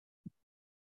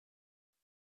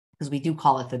because we do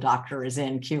call it The Doctor Is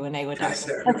In Q&A with Yes,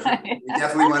 Dr. we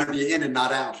definitely want to be in and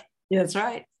not out. That's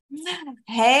right.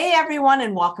 Hey, everyone,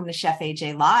 and welcome to Chef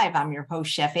AJ Live. I'm your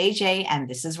host, Chef AJ, and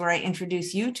this is where I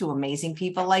introduce you to amazing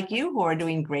people like you who are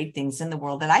doing great things in the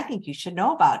world that I think you should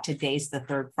know about. Today's the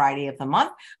third Friday of the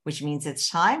month, which means it's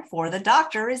time for The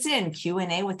Doctor Is In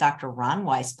Q&A with Dr. Ron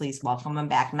Weiss. Please welcome him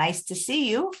back. Nice to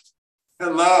see you.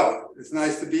 Hello. It's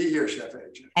nice to be here, Chef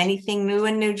AJ. Anything new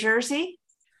in New Jersey?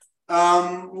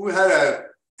 We had a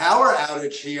power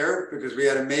outage here because we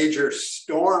had a major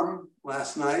storm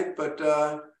last night, but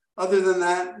other than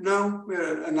that, no, we had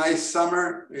a nice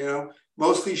summer,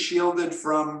 mostly shielded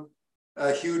from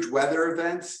huge weather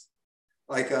events.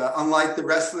 Like unlike the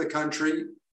rest of the country,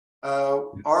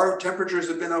 our temperatures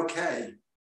have been okay.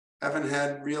 Haven't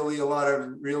had really a lot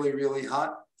of really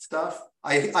hot stuff.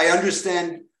 I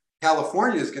understand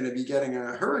California is going to be getting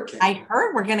a hurricane. I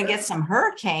heard we're going to get some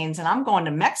hurricanes, and I'm going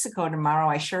to Mexico tomorrow.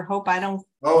 I sure hope I don't.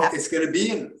 Oh, it's going to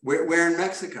be where in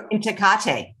Mexico? In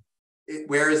Tecate.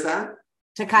 Where is that?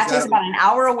 Tecate is about an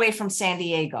hour away from San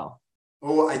Diego.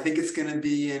 Oh, I think it's going to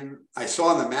be I saw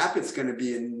on the map, it's going to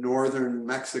be in northern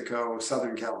Mexico,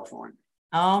 Southern California.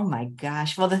 Oh my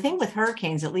gosh. Well, the thing with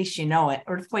hurricanes, at least you know it.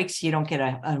 Earthquakes, you don't get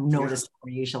a notice for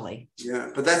usually. Yeah,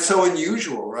 but that's so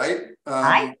unusual, right?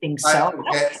 I think so.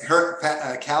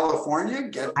 California?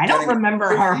 I don't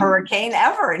remember a hurricane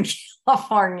ever in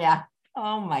California.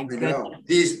 Oh my goodness.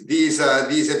 These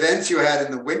events you had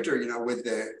in the winter, with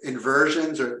the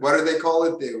inversions, or what do they call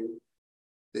it?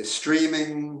 The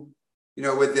streaming,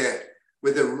 with the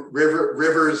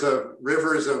rivers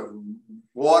of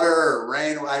water or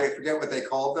rain. I forget what they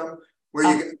called them.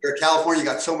 Where California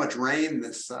got so much rain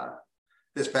this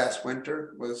past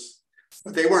winter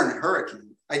but they weren't hurricanes.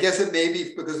 I guess it may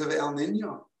be because of El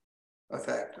Nino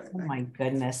effect. I think. Oh my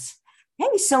goodness.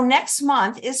 Hey, so next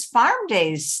month is Farm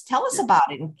Days. Tell us about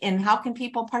it and how can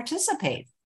people participate?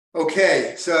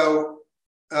 Okay, so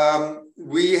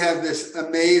we have this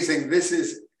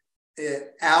is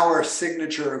our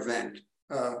signature event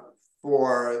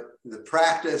for the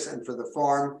practice and for the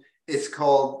farm. It's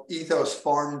called Ethos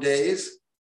Farm Days.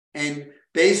 And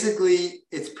basically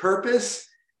its purpose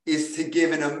is to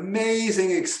give an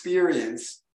amazing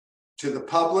experience to the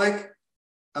public,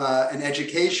 an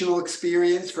educational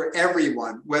experience for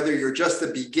everyone, whether you're just a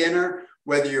beginner,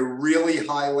 whether you're really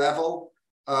high level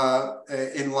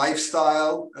in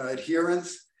lifestyle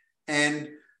adherence. And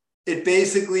it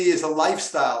basically is a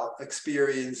lifestyle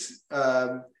experience,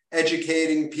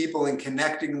 educating people and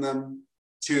connecting them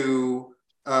to,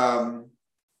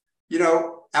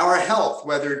 our health,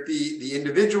 whether it be the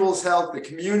individual's health, the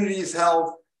community's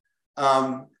health,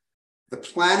 the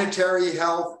planetary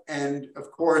health, and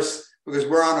of course, because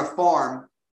we're on a farm,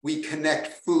 we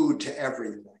connect food to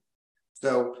everything.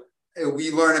 So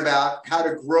we learn about how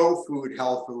to grow food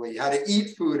healthily, how to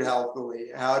eat food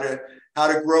healthily, how to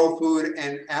grow food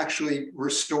and actually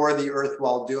restore the earth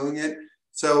while doing it.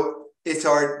 So it's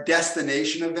our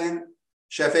destination event.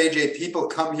 Chef AJ, people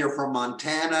come here from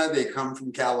Montana, they come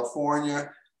from California.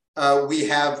 We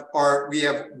have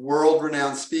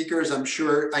world-renowned speakers.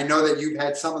 I know that you've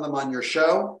had some of them on your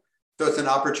show. So it's an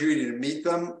opportunity to meet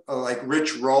them. Like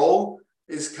Rich Roll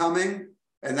is coming,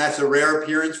 and that's a rare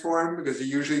appearance for him because he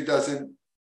usually doesn't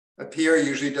appear. He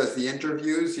usually does the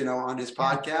interviews, on his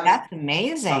podcast. That's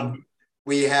amazing.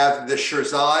 We have the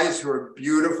Shirzais, who are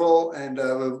beautiful and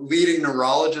leading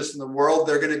neurologists in the world.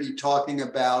 They're going to be talking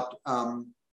about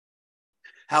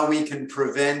how we can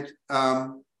prevent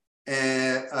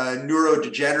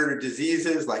neurodegenerative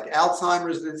diseases like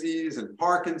Alzheimer's disease and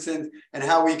Parkinson's, and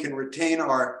how we can retain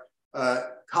our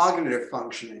cognitive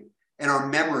functioning and our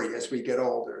memory as we get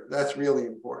older. That's really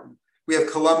important. We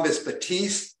have Columbus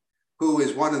Batiste, who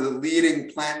is one of the leading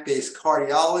plant-based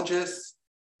cardiologists,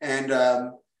 and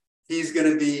he's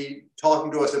going to be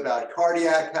talking to us about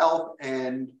cardiac health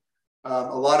and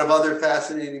a lot of other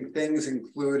fascinating things,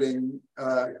 including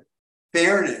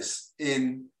fairness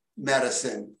in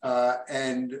medicine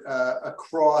and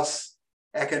across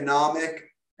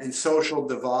economic and social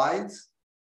divides.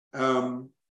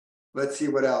 Let's see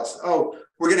what else. Oh,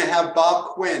 we're going to have Bob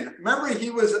Quinn. Remember, he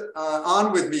was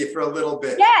on with me for a little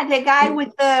bit. Yeah, the guy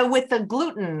with the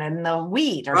gluten and the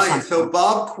wheat or something. Right. So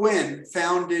Bob Quinn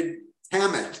founded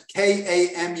Kamut,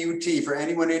 K-A-M-U-T, for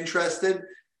anyone interested.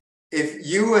 If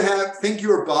you think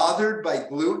you're bothered by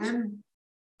gluten,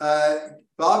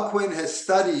 Bob Quinn has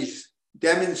studies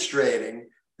demonstrating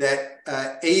that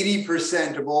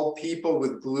 80% of all people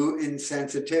with gluten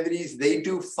sensitivities, they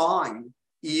do fine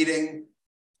eating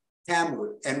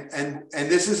Kamut. And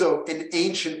this is an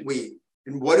ancient wheat.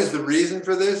 And what is the reason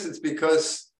for this? It's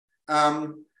because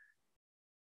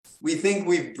we think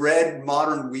we've bred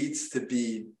modern wheats to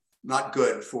be not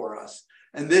good for us.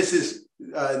 And this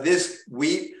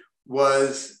wheat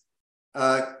was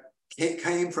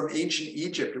came from ancient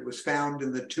Egypt. It was found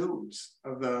in the tombs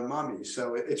of the mummies.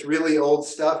 So it's really old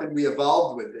stuff, and we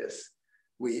evolved with this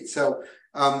wheat. So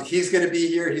he's going to be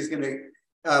here. He's going to.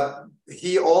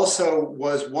 He also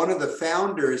was one of the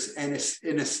founders and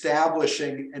in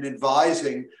establishing and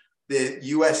advising the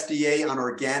USDA on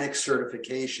organic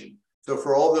certification. So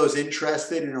for all those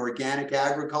interested in organic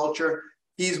agriculture,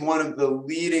 he's one of the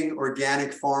leading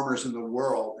organic farmers in the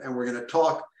world. And we're going to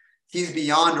talk. He's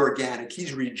beyond organic.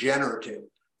 He's regenerative.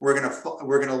 We're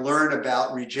going to learn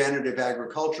about regenerative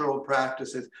agricultural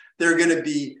practices. They're going to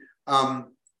be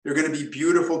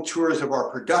beautiful tours of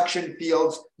our production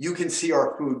fields. You can see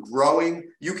our food growing.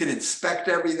 You can inspect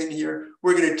everything here.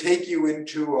 We're going to take you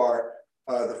into our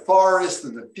the forest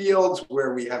and the fields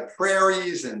where we have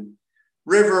prairies and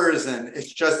rivers, and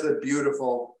it's just a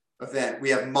beautiful event.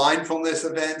 We have mindfulness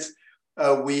events.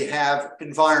 We have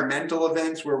environmental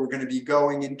events where we're going to be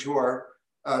going into our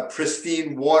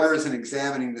pristine waters and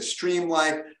examining the stream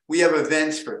life. We have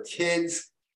events for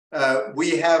kids.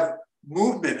 We have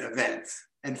movement events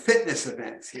and fitness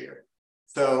events here.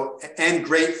 So, and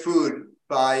great food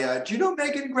by, do you know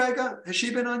Megan Grega? Has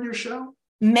she been on your show?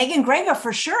 Megan Grega,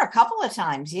 for sure, a couple of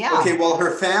times, yeah. Okay, well, her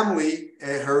family,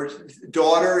 her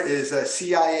daughter is a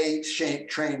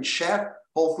CIA-trained chef,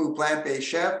 whole food plant-based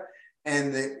chef,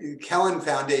 and the Kellen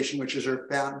Foundation, which is her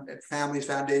family's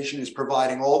foundation, is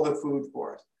providing all the food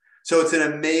for us. So it's an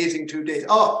amazing 2 days.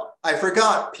 Oh, I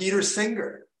forgot, Peter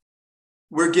Singer.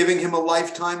 We're giving him a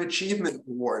Lifetime Achievement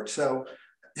Award. So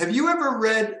have you ever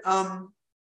read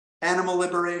Animal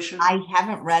Liberation? I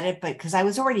haven't read it, but because I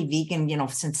was already vegan,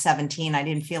 since 17, I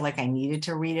didn't feel like I needed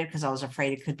to read it because I was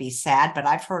afraid it could be sad, but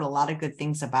I've heard a lot of good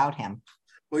things about him.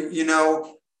 Well,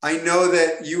 I know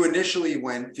that you initially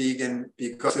went vegan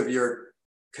because of your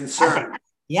concern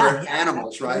for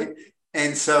animals, right?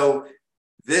 And so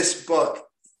this book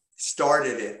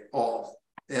started it all.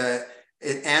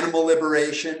 Animal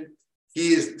Liberation.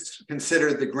 He is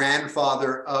considered the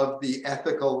grandfather of the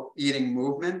ethical eating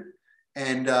movement.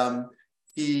 And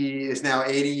he is now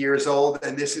 80 years old.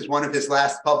 And this is one of his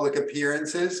last public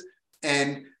appearances.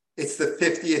 And it's the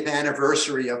 50th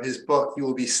anniversary of his book. He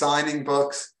will be signing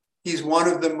books. He's one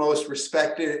of the most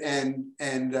respected and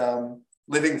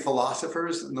living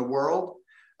philosophers in the world.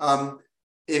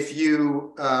 If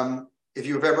you've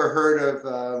ever heard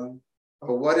of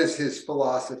what is his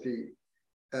philosophy?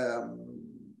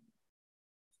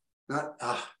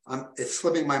 It's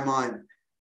slipping my mind.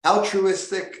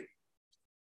 Altruistic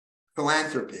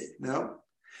philanthropy. No,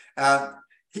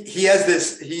 he has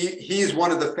this. He's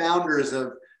one of the founders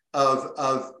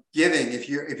of giving. If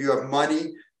you have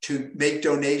money, to make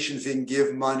donations and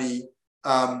give money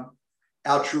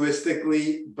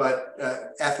altruistically, but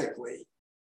ethically,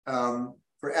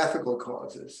 for ethical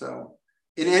causes. So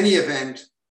in any event,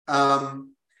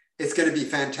 it's going to be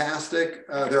fantastic.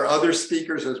 There are other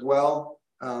speakers as well.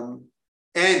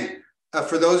 And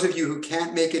for those of you who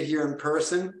can't make it here in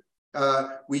person,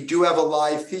 we do have a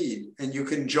live feed, and you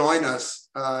can join us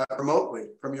remotely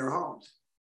from your homes.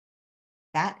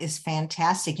 That is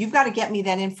fantastic. You've got to get me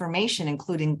that information,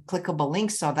 including clickable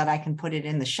links, so that I can put it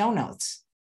in the show notes.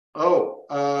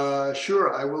 Oh,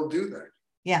 sure. I will do that.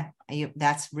 Yeah,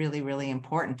 that's really, really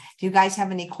important. Do you guys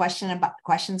have any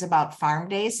questions about farm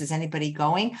days? Is anybody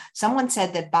going? Someone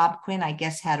said that Bob Quinn, I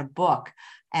guess, had a book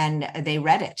and they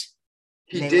read it.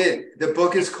 He did. The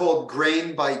book is called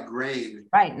Grain by Grain.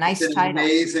 Right. Nice title.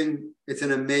 It's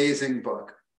an amazing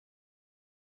book.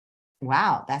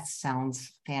 Wow, that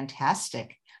sounds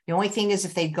fantastic. The only thing is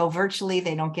if they go virtually,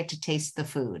 they don't get to taste the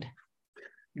food.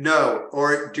 No,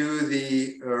 or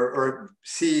or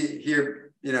see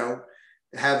here,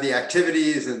 have the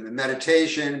activities and the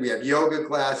meditation. We have yoga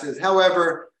classes.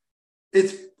 However,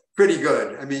 it's pretty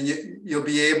good. I mean, you'll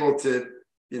be able to,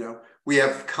 we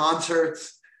have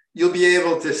concerts. You'll be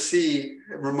able to see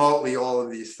remotely all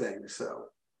of these things. So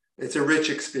it's a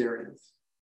rich experience.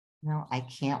 No, I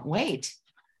can't wait.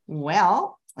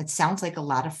 Well, it sounds like a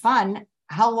lot of fun.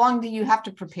 How long do you have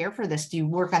to prepare for this? Do you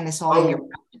work on this all year?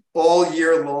 All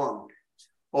year long.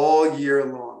 All year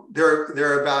long. There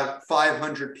are about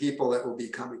 500 people that will be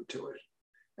coming to it.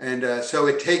 And so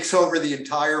it takes over the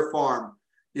entire farm.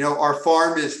 Our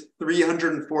farm is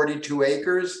 342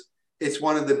 acres. It's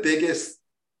one of the biggest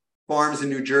farms in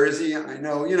New Jersey. I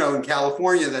know, in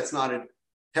California, that's not a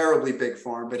terribly big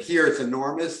farm, but here it's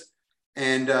enormous.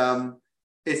 And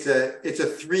it's a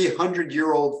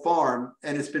 300-year-old farm,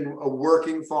 and it's been a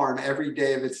working farm every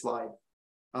day of its life.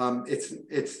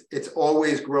 It's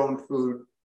always grown food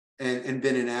and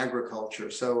been in agriculture.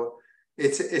 So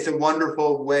it's a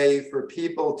wonderful way for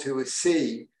people to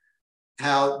see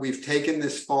how we've taken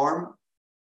this farm,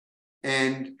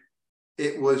 and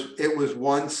it was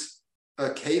once a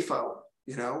CAFO,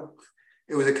 you know,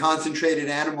 it was a concentrated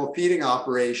animal feeding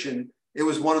operation. It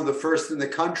was one of the first in the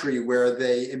country where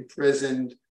they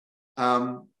imprisoned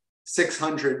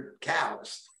 600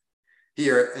 cows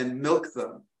here and milked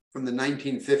them from the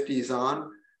 1950s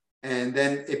on. And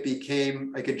then it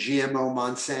became like a GMO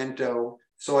Monsanto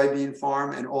soybean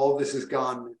farm, and all this is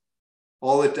gone.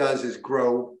 All it does is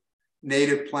grow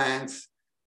native plants,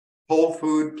 whole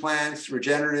food plants,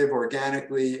 regenerative,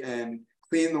 organically, and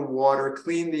clean the water,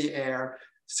 clean the air,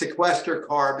 sequester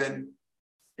carbon.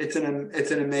 It's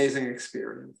an amazing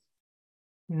experience.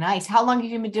 Nice. How long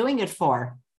have you been doing it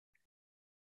for?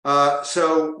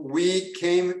 So we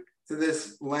came to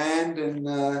this land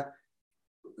and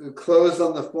closed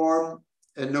on the farm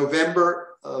in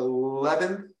November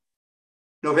 14th,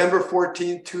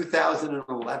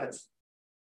 2011.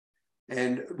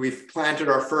 And we've planted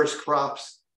our first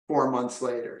crops 4 months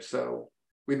later. So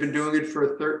we've been doing it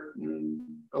for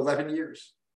 11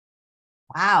 years.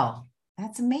 Wow,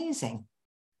 that's amazing.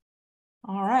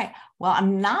 All right. Well,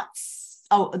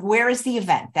 where is the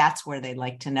event? That's where they'd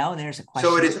like to know. There's a question.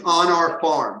 So it is on our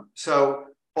farm. So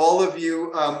all of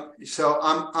you, so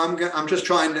I'm just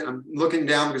trying to, I'm looking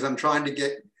down because I'm trying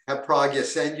to have Pragya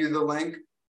send you the link.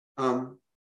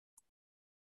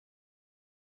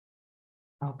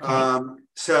 Okay.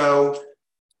 So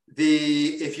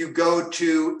if you go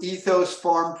to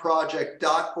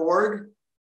ethosfarmproject.org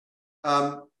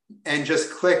and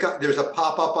just click, there's a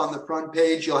pop-up on the front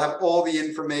page, you'll have all the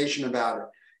information about it.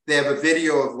 They have a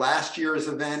video of last year's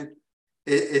event.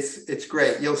 It's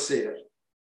great. You'll see it.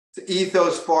 It's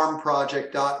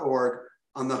ethosfarmproject.org.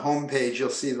 On the homepage, you'll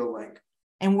see the link.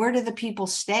 And where do the people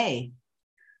stay?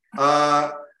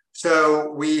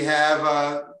 So we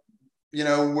have,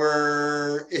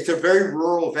 it's a very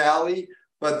rural valley,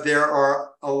 but there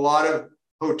are a lot of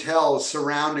hotels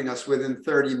surrounding us within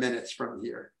 30 minutes from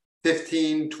here.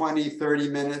 15, 20, 30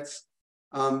 minutes.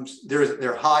 There are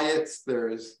Hyatts,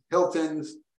 there's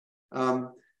Hiltons,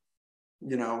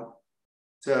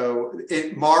 so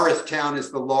Morristown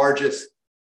is the largest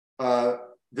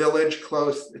village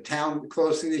town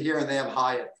close to here, and they have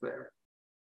Hyatts there.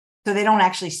 So they don't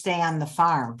actually stay on the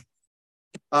farm?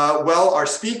 Well, our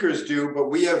speakers do, but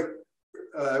we have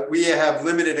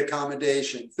limited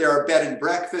accommodations. There are bed and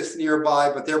breakfasts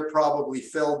nearby, but they're probably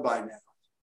filled by now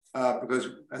because,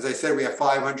 as I said, we have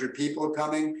 500 people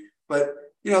coming. But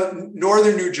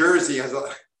Northern New Jersey has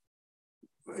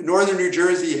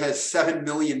 7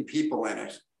 million people in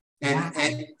it,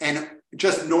 and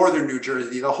just Northern New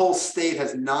Jersey, the whole state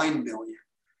has 9 million,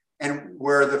 and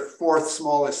we're the fourth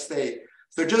smallest state.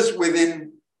 So just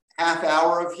within half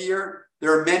hour of here,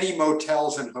 there are many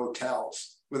motels and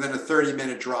hotels within a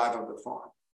 30-minute drive of the farm.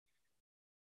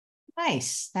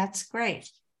 Nice. That's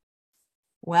great.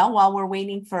 Well, while we're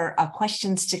waiting for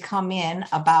questions to come in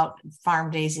about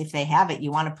farm days, if they have it,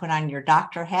 you want to put on your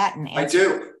doctor hat and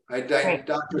answer? I do. I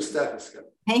Dr.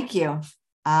 Stethoscope. Thank you.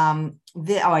 I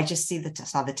just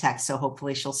saw the text, so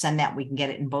hopefully she'll send that. We can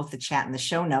get it in both the chat and the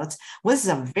show notes. Well, this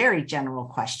is a very general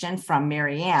question from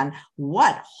Marianne.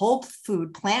 What whole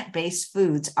food, plant-based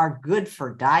foods are good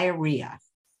for diarrhea?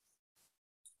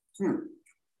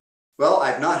 Well,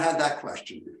 I've not had that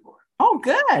question before. Oh,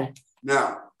 good.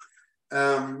 No.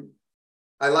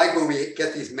 I like when we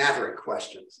get these maverick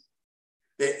questions.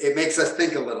 It makes us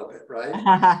think a little bit,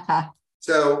 right?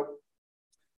 So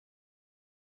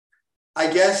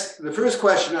I guess the first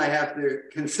question I have to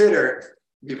consider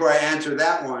before I answer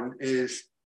that one is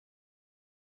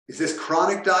this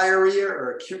chronic diarrhea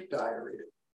or acute diarrhea?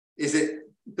 Is it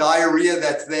diarrhea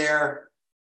that's there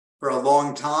for a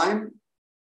long time,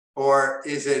 or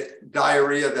is it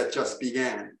diarrhea that just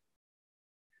began?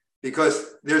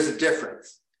 Because there's a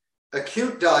difference.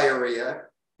 Acute diarrhea,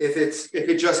 if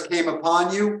it just came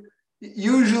upon you,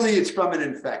 usually it's from an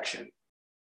infection.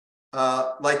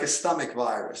 Like a stomach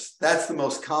virus. That's the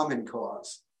most common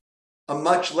cause. A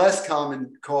much less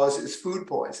common cause is food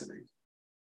poisoning.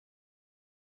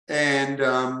 And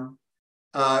I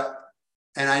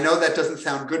know that doesn't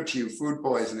sound good to you, food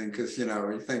poisoning, because you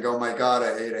think, oh my God,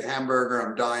 I ate a hamburger,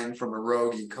 I'm dying from a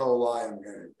rogue E. coli, I'm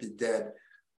going to be dead.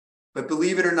 But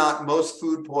believe it or not, most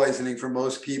food poisoning for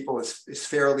most people is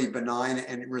fairly benign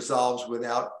and it resolves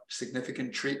without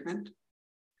significant treatment.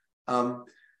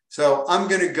 So I'm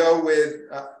going to go with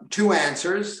two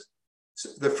answers. So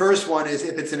the first one is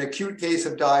if it's an acute case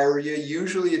of diarrhea,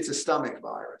 usually it's a stomach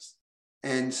virus.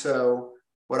 And so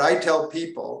what I tell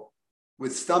people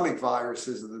with stomach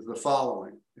viruses is the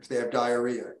following. If they have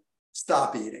diarrhea,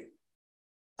 stop eating.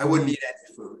 I wouldn't eat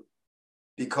any food,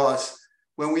 because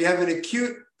when we have an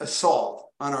acute assault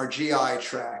on our GI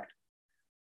tract,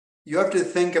 you have to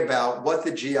think about what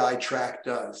the GI tract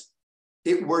does.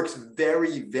 It works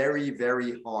very, very,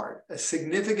 very hard. A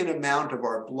significant amount of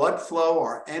our blood flow,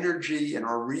 our energy, and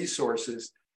our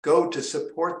resources go to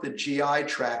support the GI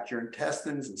tract, your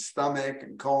intestines and stomach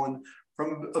and colon,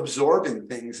 from absorbing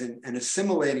things and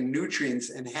assimilating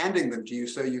nutrients and handing them to you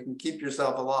so you can keep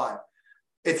yourself alive.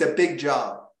 It's a big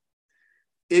job.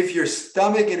 If your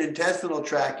stomach and intestinal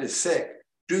tract is sick,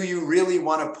 do you really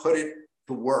want to put it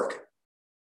to work?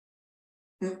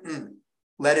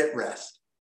 Let it rest.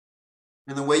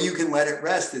 And the way you can let it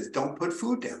rest is don't put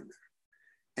food down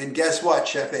there. And guess what,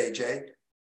 Chef AJ?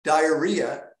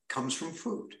 Diarrhea comes from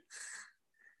food.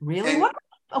 Really?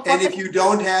 And if you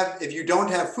don't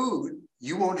have food,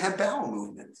 you won't have bowel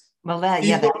movements. Well, that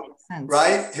makes sense.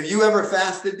 Right? Have you ever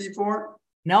fasted before?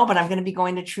 No, but I'm going to be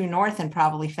going to True North and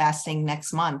probably fasting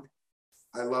next month.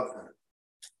 I love that.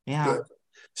 Yeah. Good.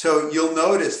 So you'll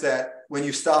notice that when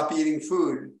you stop eating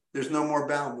food, there's no more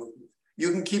bowel movement. You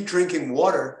can keep drinking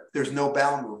water, there's no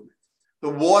bowel movement.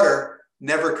 The water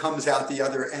never comes out the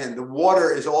other end. The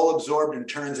water is all absorbed and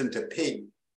turns into pee,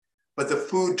 but the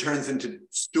food turns into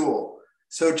stool.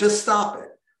 So just stop it.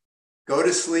 Go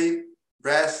to sleep,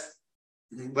 rest,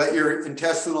 let your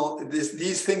intestinal,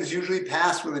 these things usually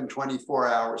pass within 24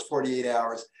 hours, 48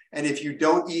 hours. And if you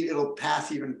don't eat, it'll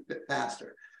pass even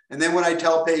faster. And then what I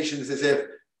tell patients is if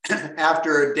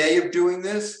after a day of doing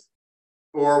this,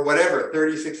 or whatever,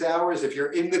 36 hours, if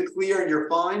you're in the clear and you're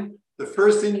fine, the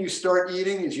first thing you start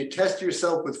eating is you test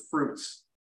yourself with fruits.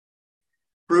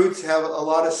 Fruits have a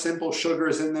lot of simple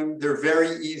sugars in them. They're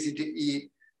very easy to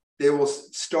eat. They will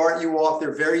start you off.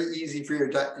 They're very easy for your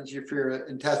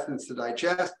intestines to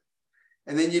digest.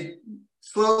 And then you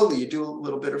do a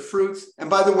little bit of fruits. And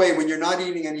by the way, when you're not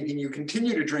eating anything, you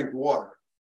continue to drink water,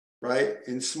 right?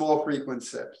 In small frequent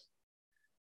sips.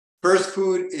 First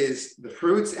food is the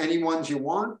fruits, any ones you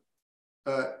want,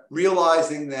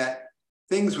 realizing that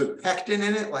things with pectin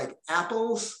in it, like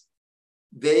apples,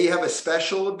 they have a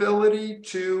special ability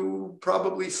to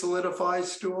probably solidify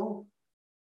stool.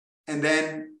 And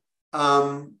then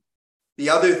the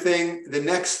other thing, the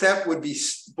next step would be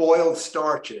boiled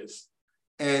starches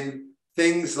and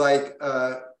things like,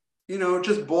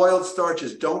 just boiled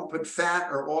starches. Don't put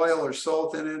fat or oil or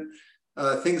salt in it.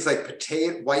 Things like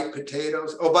white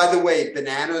potatoes. Oh, by the way,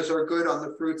 bananas are good on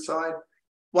the fruit side.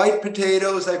 White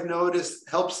potatoes, I've noticed,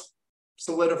 helps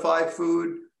solidify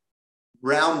food.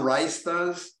 Brown rice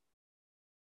does,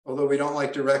 although we don't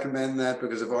like to recommend that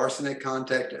because of arsenic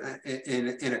content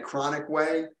in a chronic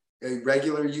way, a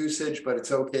regular usage, but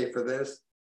it's okay for this.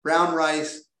 Brown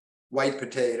rice, white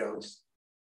potatoes.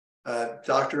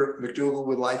 Dr. McDougall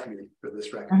would like me for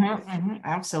this recommendation.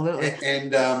 Absolutely.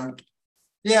 And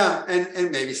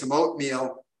maybe some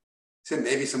oatmeal,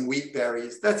 maybe some wheat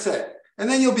berries. That's it. And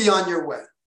then you'll be on your way.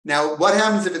 Now, what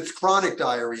happens if it's chronic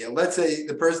diarrhea? Let's say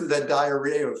the person's had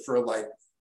diarrhea for like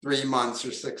 3 months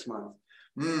or 6 months.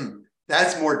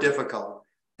 That's more difficult.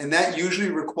 And that usually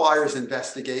requires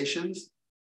investigations.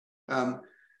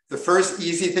 The first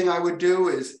easy thing I would do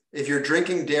is if you're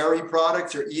drinking dairy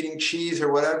products or eating cheese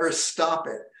or whatever, stop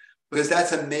it. Because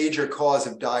that's a major cause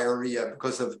of diarrhea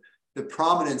because of the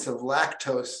prominence of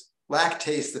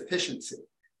lactase deficiency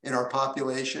in our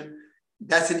population.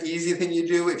 That's an easy thing you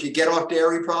do. If you get off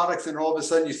dairy products and all of a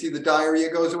sudden you see the diarrhea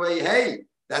goes away, hey,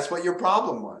 that's what your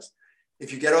problem was.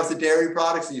 If you get off the dairy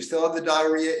products and you still have the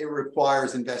diarrhea, it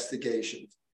requires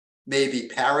investigations. Maybe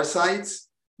parasites,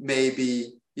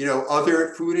 maybe,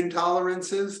 other food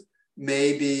intolerances,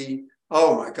 maybe,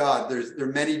 oh my God, there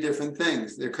are many different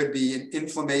things. There could be an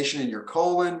inflammation in your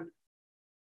colon.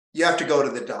 You have to go to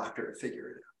the doctor to figure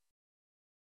it out.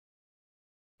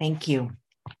 Thank you.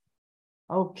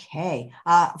 Okay.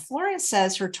 Florence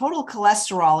says her total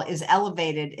cholesterol is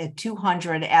elevated at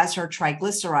 200 as her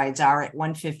triglycerides are at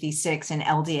 156 and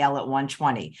LDL at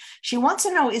 120. She wants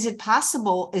to know, is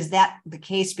that the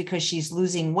case because she's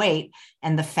losing weight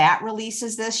and the fat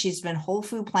releases this? She's been whole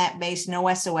food, plant-based, no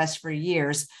SOS for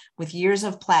years, with years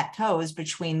of plateaus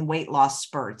between weight loss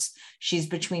spurts. She's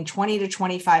between 20 to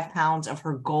 25 pounds of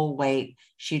her goal weight.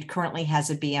 She currently has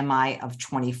a BMI of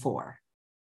 24.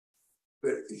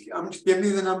 But give me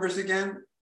the numbers again.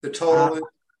 The total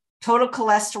total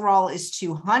cholesterol is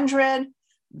 200.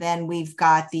 Then we've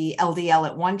got the LDL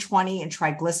at 120 and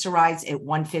triglycerides at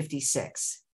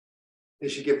 156.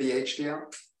 Did she give the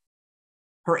HDL?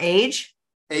 Her age?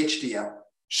 HDL.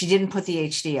 She didn't put the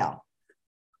HDL.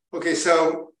 Okay,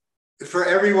 so for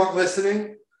everyone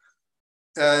listening,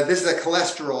 this is a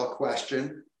cholesterol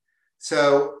question.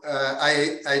 So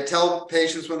I tell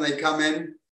patients when they come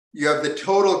in, you have the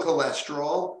total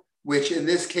cholesterol, which in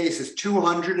this case is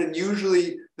 200. And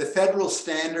usually the federal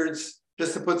standards,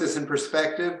 just to put this in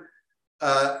perspective,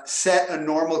 set a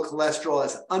normal cholesterol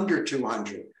as under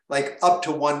 200, like up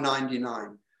to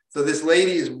 199. So this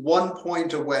lady is 1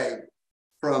 point away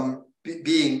from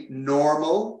being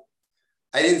normal.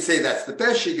 I didn't say that's the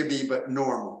best she could be, but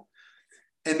normal.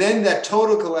 And then that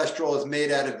total cholesterol is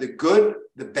made out of the good,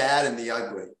 the bad, and the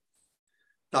ugly.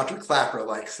 Dr. Clapper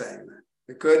likes saying that.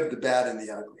 The good, the bad, and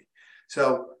the ugly.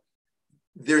 So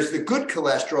there's the good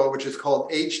cholesterol, which is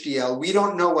called HDL. We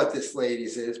don't know what this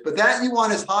lady's is, but that you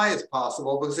want as high as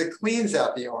possible because it cleans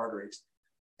out the arteries.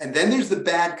 And then there's the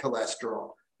bad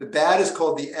cholesterol. The bad is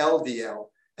called the LDL.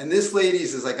 And this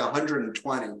lady's is like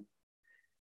 120.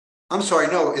 I'm sorry,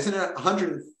 no, isn't it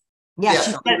 100? Yeah,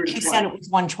 yes, she said it was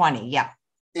 120. Yeah.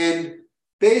 And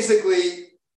basically,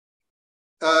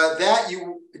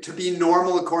 to be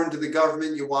normal according to the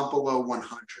government, you want below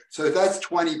 100. So that's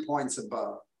 20 points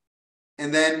above.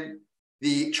 And then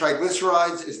the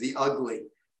triglycerides is the ugly.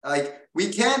 Like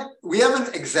we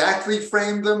haven't exactly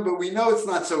framed them, but we know it's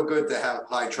not so good to have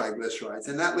high triglycerides.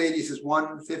 And that lady's is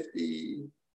 150.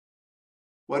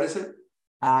 What is it?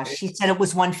 She said it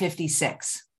was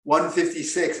 156.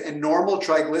 156. And normal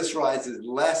triglycerides is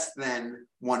less than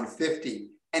 150.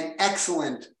 And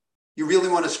excellent. You really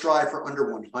want to strive for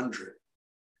under 100.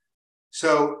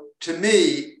 So to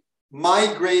me,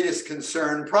 my greatest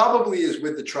concern probably is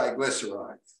with the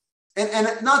triglycerides.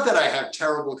 And not that I have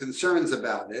terrible concerns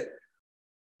about it,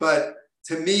 but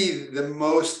to me, the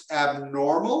most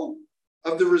abnormal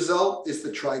of the result is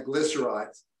the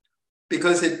triglycerides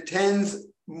because it tends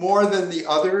more than the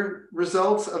other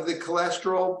results of the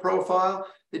cholesterol profile.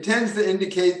 It tends to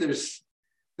indicate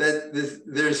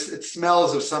it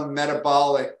smells of some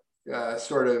metabolic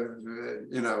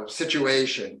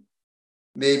situation.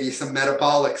 Maybe some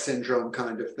metabolic syndrome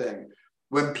kind of thing.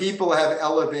 When people have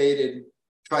elevated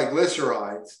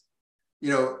triglycerides,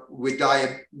 with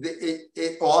diet,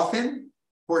 it often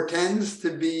portends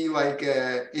to be like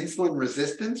an insulin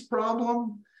resistance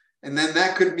problem. And then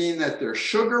that could mean that there's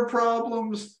sugar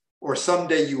problems, or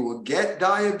someday you will get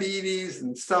diabetes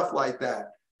and stuff like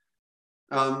that.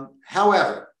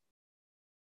 However,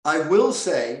 I will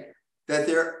say that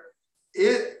there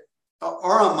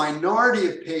are a minority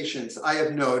of patients I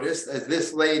have noticed, as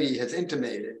this lady has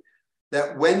intimated,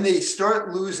 that when they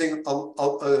start losing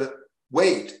a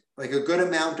weight, like a good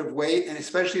amount of weight, and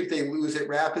especially if they lose it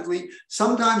rapidly,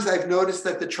 sometimes I've noticed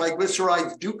that the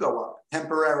triglycerides do go up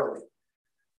temporarily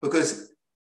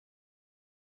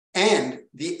and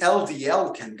the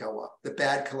LDL can go up, the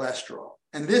bad cholesterol.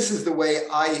 And this is the way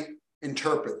I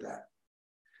interpret that.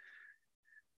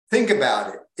 Think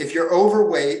about it. If you're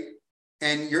overweight,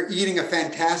 and you're eating a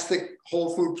fantastic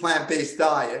whole food plant-based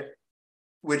diet,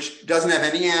 which doesn't have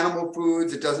any animal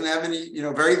foods, it doesn't have any,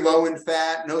 very low in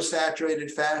fat, no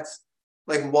saturated fats,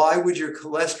 like why would your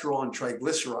cholesterol and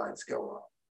triglycerides go up?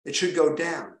 It should go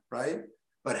down, right?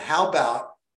 But how about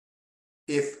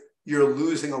if you're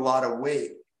losing a lot of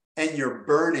weight and you're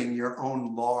burning your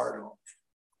own lard off?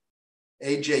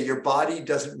 AJ, your body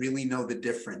doesn't really know the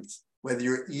difference, whether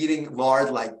you're eating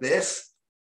lard like this,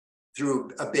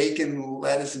 through a bacon,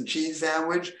 lettuce, and cheese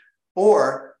sandwich,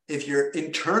 or if you're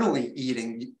internally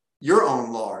eating your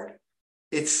own lard,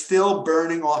 it's still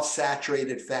burning off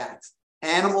saturated fats.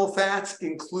 Animal fats,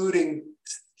 including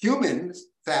human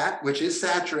fat, which is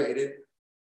saturated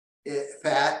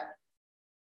fat,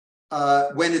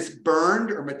 when it's burned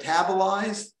or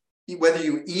metabolized, whether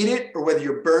you eat it or whether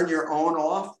you burn your own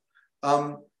off,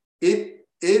 it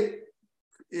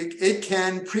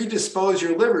can predispose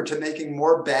your liver to making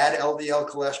more bad LDL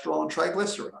cholesterol and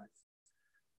triglycerides.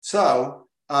 So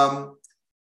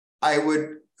I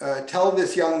would tell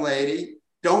this young lady,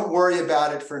 don't worry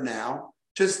about it for now.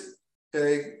 Just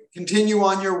continue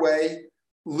on your way,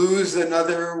 lose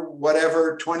another,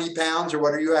 20 pounds or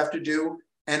whatever you have to do.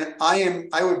 And I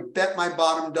would bet my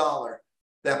bottom dollar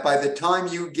that by the time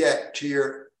you get to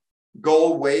your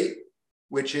goal weight,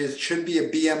 which should be a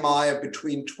BMI of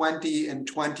between 20 and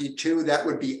 22, that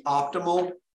would be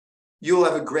optimal. You'll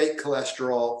have a great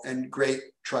cholesterol and great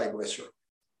triglyceride.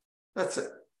 That's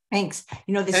it. Thanks.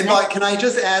 Can I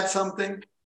just add something?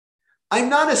 I'm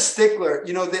not a stickler.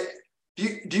 Do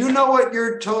you know what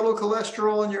your total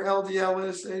cholesterol and your LDL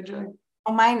is, AJ?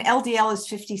 Well, mine LDL is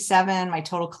 57. My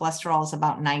total cholesterol is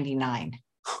about 99.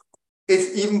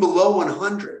 It's even below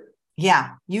 100.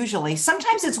 Yeah, usually.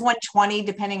 Sometimes it's 120,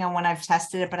 depending on when I've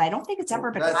tested it, but I don't think it's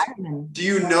ever been higher than. Do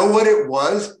you know what it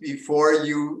was before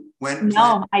you went?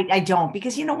 No, I don't,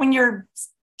 because when you're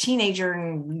teenager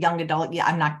and young adult,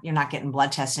 you're not getting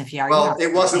blood tests. If you are, Well,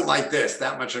 it wasn't like this,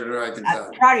 that much of it I can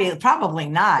tell you. Probably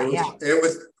not. It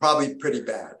was probably pretty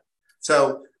bad.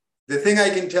 So the thing I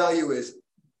can tell you is,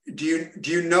 do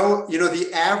you know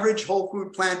the average whole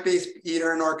food plant-based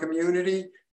eater in our community?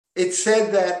 It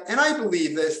said that, and I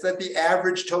believe this, that the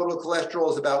average total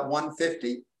cholesterol is about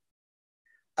 150.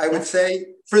 I would say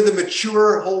for the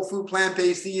mature whole food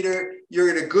plant-based eater, you're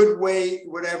in a good weight,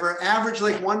 whatever, average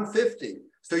like 150.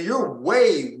 So you're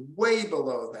way, way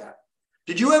below that.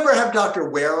 Did you ever have Dr.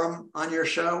 Wareham on your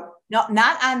show? No,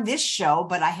 not on this show,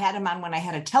 but I had him on when I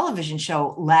had a television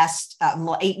show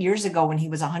 8 years ago when he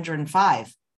was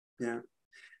 105. Yeah.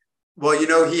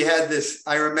 Well, he had this,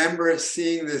 I remember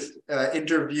seeing this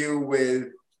interview with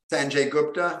Sanjay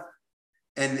Gupta,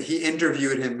 and he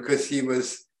interviewed him because he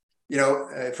was,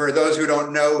 for those who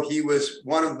don't know, he was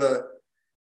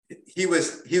he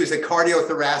was a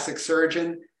cardiothoracic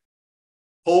surgeon,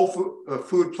 whole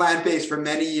food plant-based for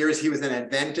many years. He was an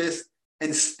Adventist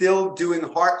and still doing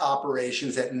heart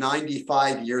operations at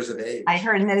 95 years of age. I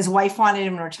heard, and then his wife wanted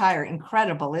him to retire.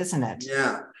 Incredible, isn't it?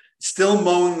 Yeah. Still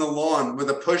mowing the lawn with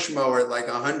a push mower at like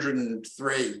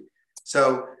 103.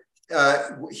 So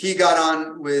he got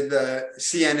on with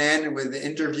CNN with the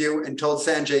interview and told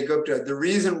Sanjay Gupta, the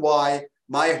reason why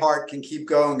my heart can keep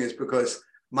going is because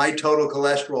my total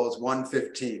cholesterol is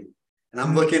 115. And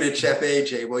I'm looking at Chef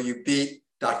AJ. Will you beat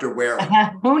Dr.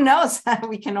 Wareham? Who knows?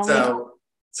 We can only.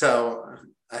 So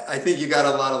I think you got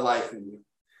a lot of life in you.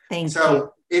 Thank you.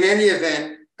 So in any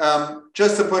event,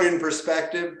 just to put it in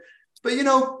perspective, but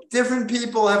different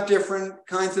people have different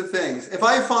kinds of things. If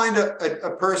I find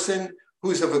a person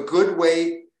who's of a good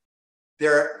weight,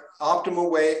 their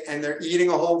optimal weight, and they're eating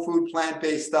a whole food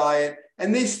plant-based diet,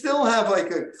 and they still have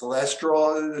like a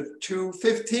cholesterol of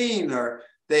 215, or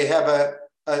they have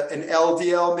an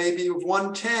LDL maybe of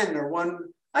 110 or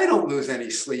I don't lose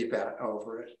any sleep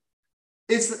over it.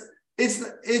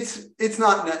 It's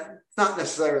not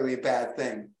necessarily a bad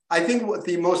thing. I think what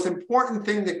the most important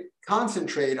thing to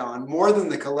concentrate on more than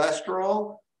the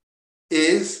cholesterol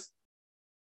is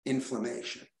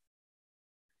inflammation.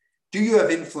 Do you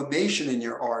have inflammation in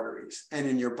your arteries and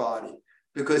in your body?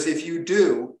 Because if you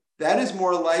do, that is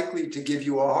more likely to give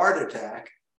you a heart attack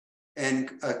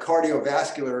and a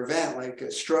cardiovascular event like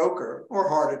a stroke or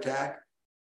heart attack.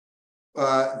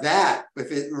 That,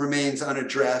 if it remains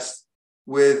unaddressed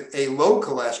with a low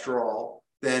cholesterol,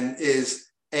 then is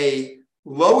a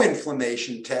low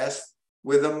inflammation test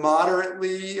with a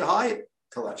moderately high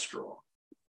cholesterol.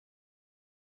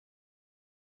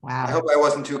 Wow. I hope I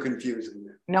wasn't too confusing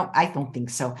there. No, I don't think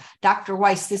so. Dr.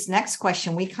 Weiss, this next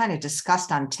question we kind of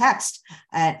discussed on text.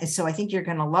 So I think you're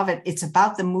going to love it. It's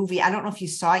about the movie. I don't know if you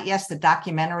saw it, yes, the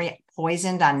documentary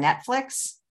Poisoned on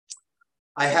Netflix.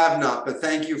 I have not, but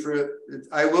thank you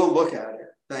I will look at it.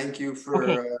 Thank you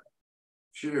for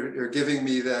you're giving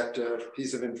me that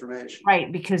piece of information. Right,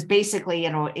 because basically,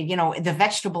 the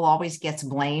vegetable always gets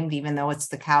blamed, even though it's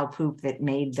the cow poop that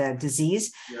made the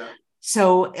disease. Yeah.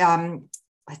 So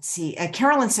let's see.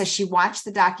 Carolyn says she watched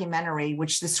the documentary,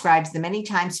 which describes the many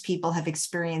times people have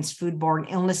experienced foodborne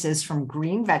illnesses from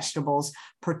green vegetables,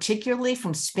 particularly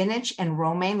from spinach and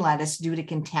romaine lettuce, due to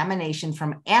contamination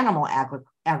from animal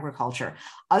agriculture.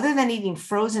 Other than eating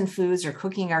frozen foods or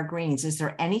cooking our greens, is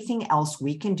there anything else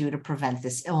we can do to prevent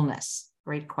this illness?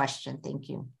 Great question. Thank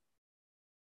you.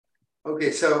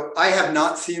 Okay, so I have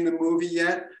not seen the movie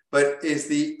yet, but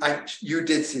you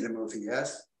did see the movie,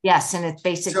 yes? Yes, and it's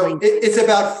basically... So it's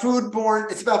about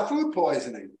it's about food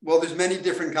poisoning. Well, there's many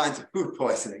different kinds of food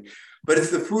poisoning, but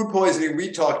it's the food poisoning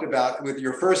we talked about with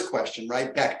your first question,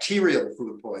 right? Bacterial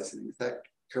food poisoning, is that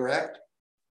correct?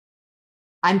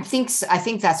 I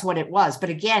think that's what it was. But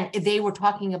again, they were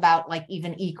talking about like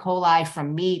even E. coli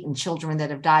from meat and children that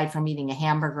have died from eating a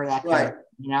hamburger, that kind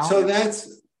of, So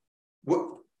that's what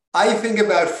I think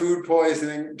about food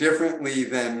poisoning differently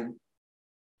than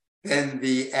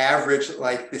the average,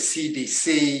 like the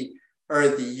CDC or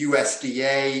the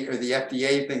USDA or the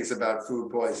FDA thinks about food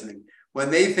poisoning.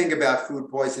 When they think about food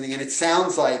poisoning, and it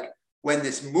sounds like when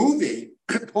this movie,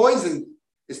 Poison,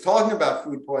 is talking about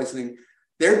food poisoning,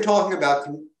 they're talking about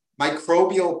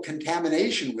microbial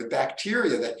contamination with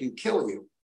bacteria that can kill you.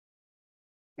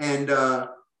 And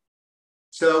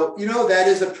so, that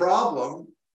is a problem.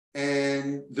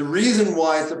 And the reason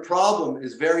why it's a problem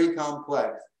is very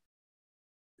complex.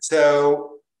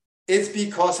 So it's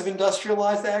because of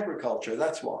industrialized agriculture.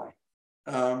 That's why.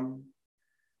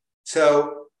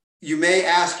 So you may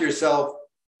ask yourself,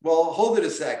 well, hold it a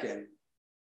second.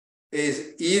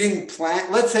 Is eating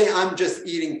let's say I'm just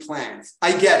eating plants.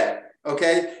 I get it,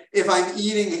 okay? If I'm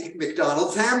eating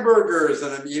McDonald's hamburgers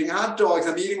and I'm eating hot dogs,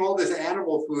 I'm eating all this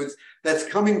animal foods that's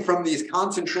coming from these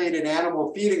concentrated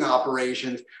animal feeding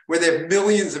operations where they have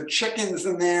millions of chickens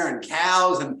in there and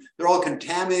cows, and they're all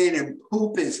contaminated, and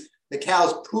the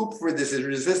cow's poop for this is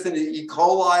resistant to E.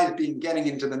 coli being getting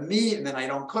into the meat, and then I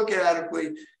don't cook it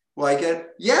adequately. Well,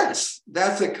 yes,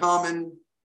 that's a common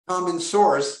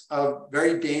source of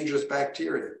very dangerous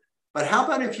bacteria. But how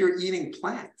about if you're eating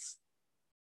plants?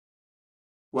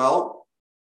 Well,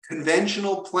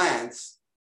 conventional plants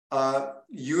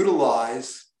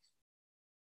utilize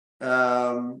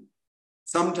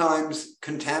sometimes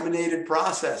contaminated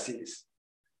processes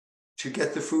to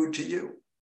get the food to you.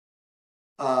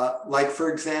 Like,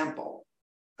 for example,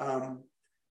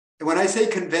 when I say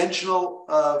conventional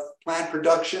plant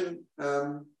production,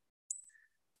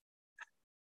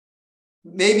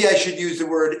 maybe I should use the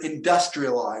word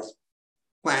industrialized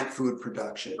plant food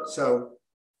production. So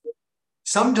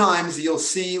sometimes you'll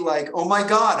see like, oh my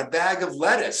God, a bag of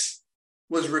lettuce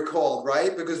was recalled,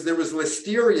 right? Because there was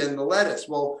listeria in the lettuce.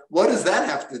 Well, what does that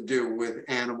have to do with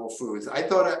animal foods? I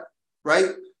thought,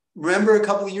 right? Remember a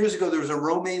couple of years ago, there was a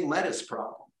romaine lettuce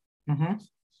problem. Mm-hmm.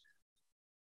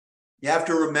 You have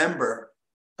to remember,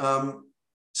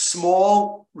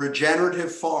 small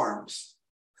regenerative farms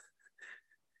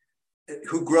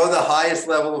who grow the highest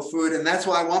level of food. And that's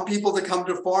why I want people to come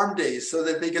to farm days so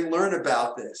that they can learn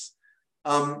about this.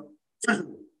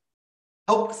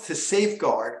 Help to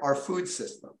safeguard our food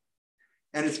system.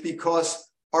 And it's because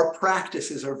our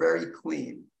practices are very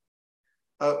clean.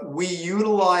 We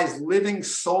utilize living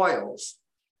soils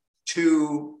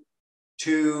to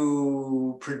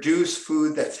produce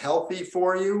food that's healthy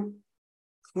for you,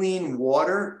 clean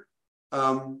water,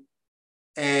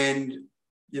 and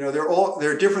there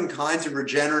are different kinds of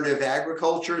regenerative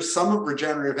agriculture. Some of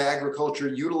regenerative agriculture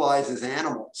utilizes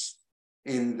animals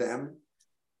in them,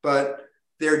 but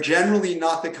they're generally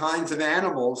not the kinds of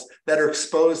animals that are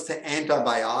exposed to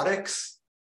antibiotics,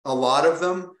 a lot of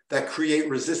them, that create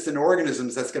resistant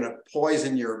organisms that's going to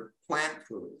poison your plant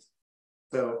foods.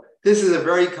 So this is a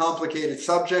very complicated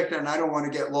subject, and I don't want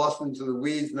to get lost into the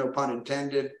weeds, no pun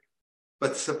intended.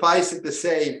 But suffice it to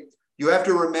say, you have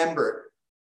to remember,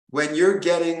 when you're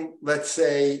getting, let's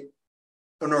say,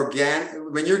 when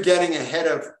you're getting a head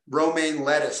of romaine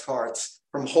lettuce hearts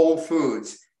from Whole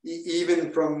Foods,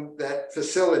 even from that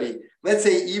facility, let's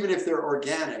say even if they're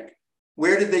organic,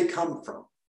 where did they come from?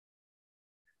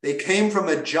 They came from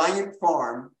a giant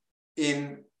farm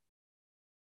in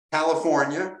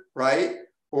California, right?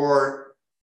 Or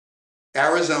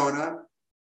Arizona,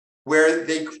 where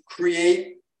they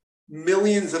create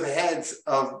millions of heads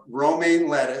of romaine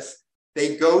lettuce.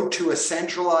 They go to a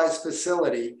centralized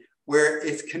facility where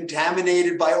it's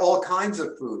contaminated by all kinds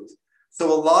of foods.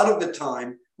 So a lot of the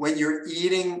time, when you're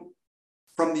eating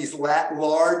from these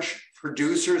large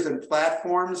producers and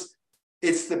platforms,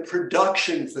 it's the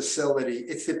production facility,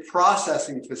 it's the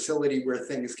processing facility where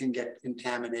things can get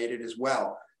contaminated as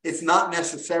well. It's not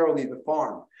necessarily the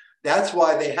farm. That's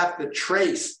why they have to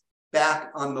trace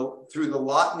back through the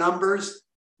lot numbers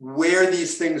where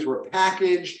these things were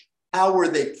packaged, how were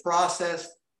they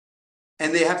processed,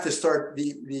 and they have to start,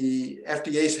 the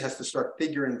FDA has to start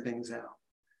figuring things out.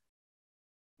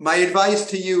 My advice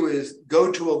to you is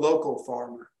go to a local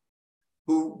farmer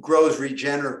who grows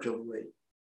regeneratively,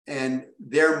 and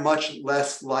they're much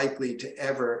less likely to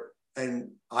ever, and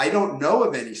I don't know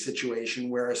of any situation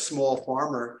where a small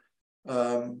farmer,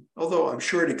 although I'm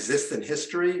sure it exists in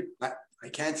history, I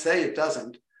can't say it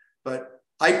doesn't, but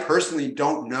I personally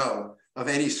don't know of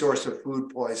any source of food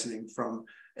poisoning from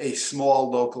a small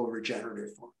local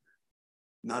regenerative farm.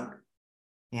 None.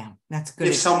 Yeah, that's good.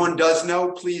 If someone does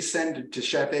know, please send it to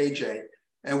Chef AJ,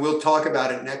 and we'll talk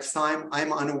about it next time.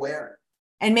 I'm unaware.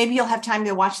 And maybe you'll have time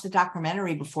to watch the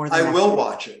documentary before the I will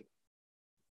watch it.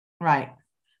 Right.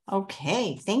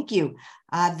 Okay, thank you.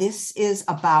 This is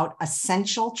about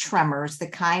essential tremors, the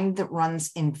kind that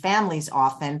runs in families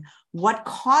often. What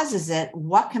causes it?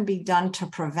 What can be done to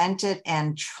prevent it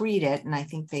and treat it? And I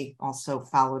think they also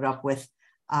followed up with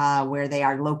where they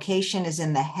are. Location is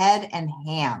in the head and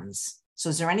hands. So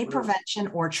is there any prevention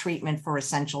or treatment for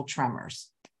essential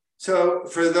tremors? So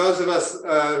for those of us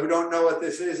who don't know what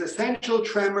this is, essential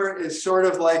tremor is sort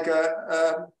of like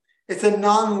it's a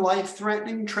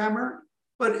non-life-threatening tremor,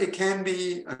 but it can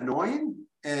be annoying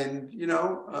and,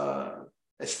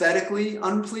 aesthetically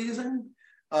unpleasing.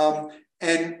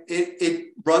 And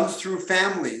it runs through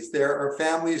families. There are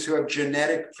families who have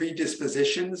genetic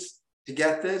predispositions to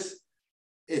get this.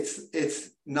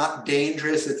 It's not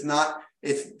dangerous. It's not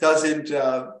It doesn't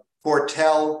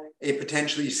foretell a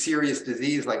potentially serious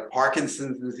disease like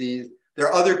Parkinson's disease. There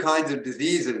are other kinds of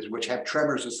diseases which have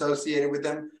tremors associated with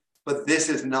them, but this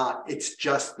is not. It's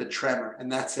just the tremor,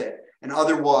 and that's it. And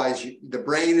otherwise, the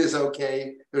brain is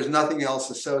okay. There's nothing else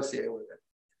associated with it.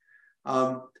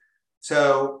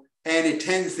 And it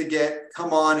tends to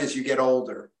come on as you get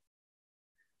older.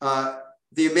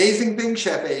 The amazing thing,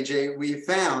 Chef AJ, we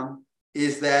found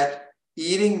is that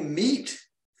eating meat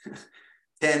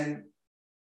can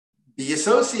be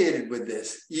associated with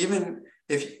this, even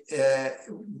if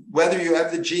whether you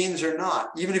have the genes or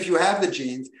not, even if you have the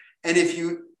genes. And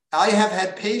I have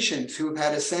had patients who've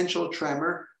had essential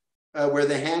tremor where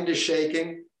the hand is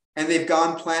shaking and they've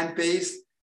gone plant-based,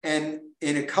 and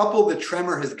in a couple, the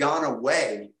tremor has gone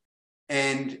away.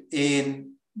 And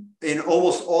in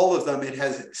almost all of them, it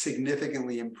has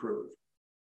significantly improved.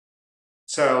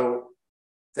 So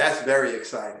that's very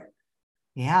exciting.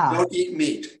 Yeah. Don't eat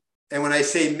meat. And when I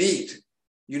say meat,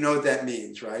 you know what that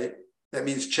means, right? That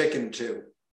means chicken too,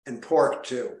 and pork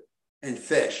too, and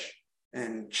fish,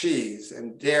 and cheese,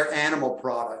 and dairy animal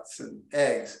products, and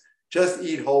eggs. Just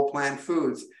eat whole plant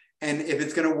foods. And if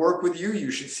it's going to work with you,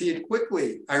 you should see it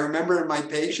quickly. I remember in my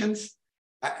patients,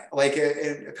 like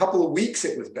in a couple of weeks,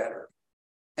 it was better.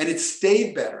 And it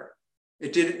stayed better.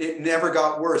 It never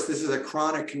got worse. This is a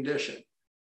chronic condition.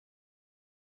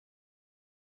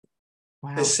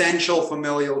 Wow. Essential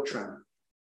familial tremor.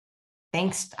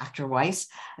 Thanks, Dr. Weiss.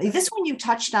 This one you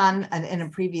touched on in a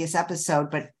previous episode,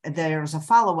 but there's a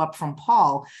follow-up from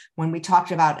Paul when we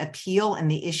talked about appeal and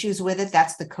the issues with it.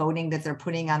 That's the coating that they're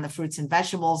putting on the fruits and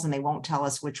vegetables, and they won't tell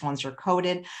us which ones are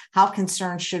coated. How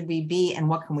concerned should we be, and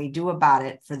what can we do about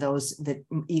it for those that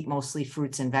eat mostly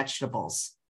fruits and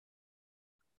vegetables?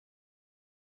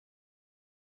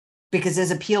 Because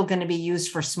is appeal going to be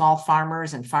used for small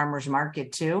farmers and farmers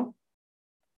market too?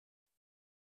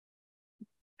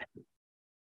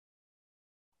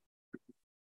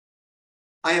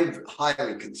 I am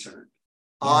highly concerned.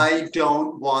 Yeah. I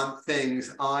don't want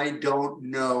things I don't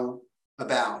know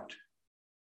about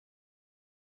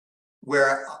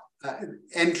where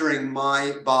entering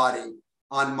my body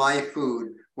on my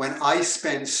food when I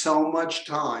spend so much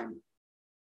time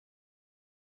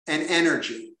and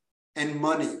energy and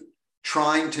money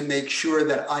trying to make sure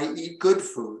that I eat good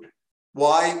food.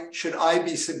 Why should I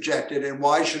be subjected, and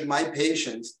why should my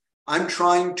patients? I'm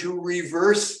trying to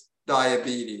reverse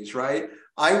diabetes, right?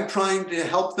 I'm trying to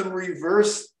help them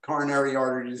reverse coronary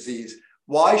artery disease.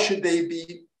 Why should they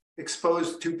be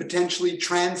exposed to potentially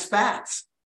trans fats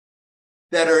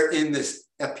that are in this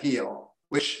appeal,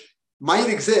 which might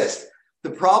exist? The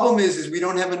problem is we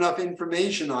don't have enough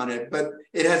information on it, but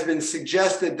it has been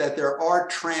suggested that there are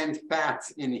trans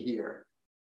fats in here,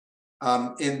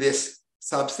 in this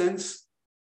substance.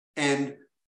 And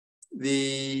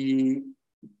the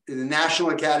National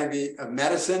Academy of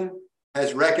Medicine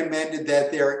has recommended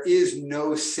that there is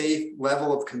no safe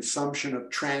level of consumption of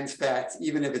trans fats,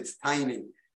 even if it's tiny.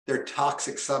 They're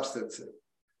toxic substances.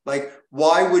 Like,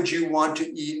 why would you want to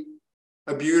eat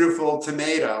a beautiful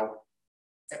tomato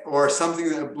or something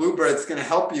that a blueberry that's going to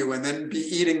help you and then be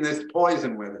eating this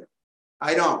poison with it?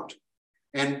 I don't.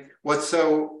 And what's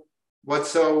so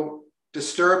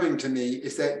disturbing to me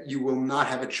is that you will not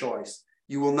have a choice.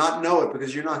 You will not know it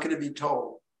because you're not going to be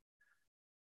told.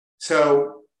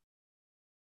 So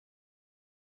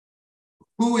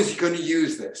who is going to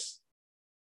use this?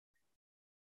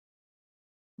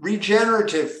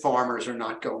 Regenerative farmers are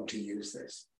not going to use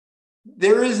this.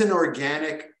 There is an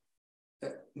organic,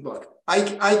 look,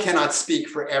 I cannot speak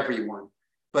for everyone,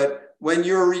 but when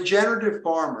you're a regenerative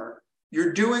farmer,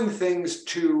 you're doing things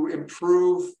to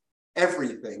improve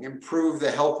everything, improve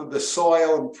the health of the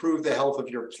soil, improve the health of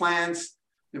your plants,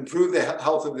 improve the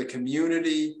health of the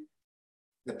community,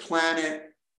 the planet.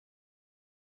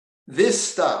 This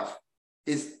stuff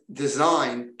is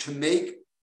designed to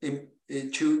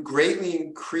greatly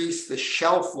increase the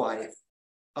shelf life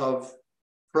of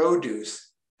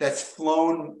produce that's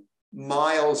flown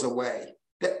miles away.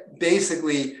 That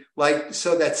basically, like,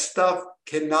 so that stuff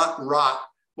cannot rot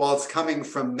while it's coming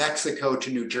from Mexico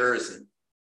to New Jersey,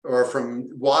 or from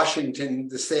Washington,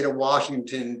 the state of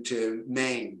Washington, to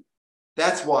Maine.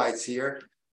 That's why it's here.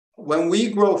 When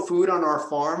we grow food on our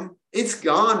farm, it's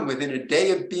gone within a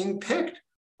day of being picked.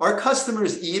 Our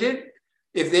customers eat it.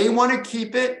 If they want to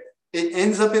keep it, it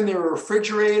ends up in their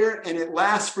refrigerator and it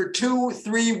lasts for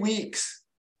 2-3 weeks.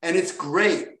 And it's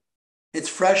great. It's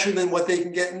fresher than what they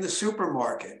can get in the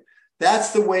supermarket.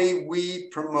 That's the way we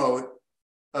promote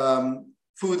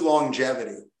food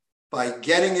longevity, by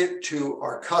getting it to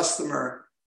our customer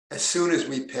as soon as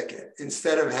we pick it,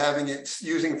 instead of having it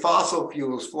using fossil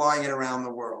fuels, flying it around the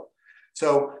world.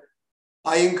 So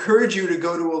I encourage you to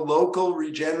go to a local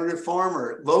regenerative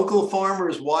farmer. Local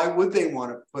farmers, why would they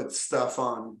want to put stuff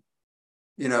on,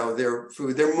 their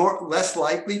food? They're less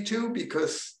likely to,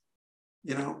 because,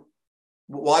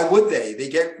 why would they?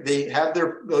 They have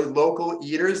their local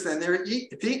eaters, then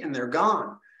it's eaten, they're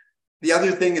gone. The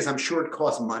other thing is, I'm sure it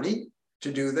costs money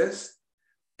to do this.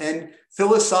 And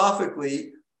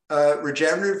philosophically,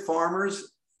 regenerative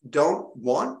farmers don't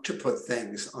want to put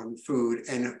things on food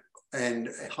and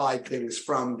hide things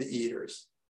from the eaters.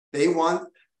 They want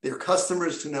their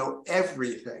customers to know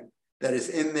everything that is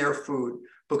in their food,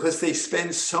 because they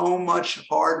spend so much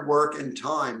hard work and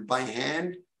time by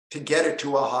hand to get it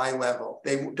to a high level.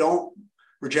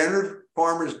 Regenerative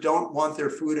farmers don't want their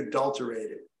food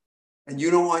adulterated. And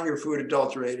you don't want your food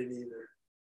adulterated either.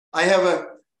 I have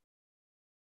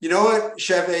you know what,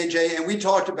 Chef AJ, and we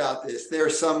talked about this.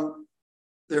 This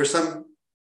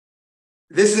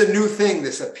is a new thing,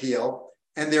 this appeal,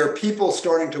 and there are people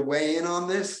starting to weigh in on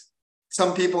this.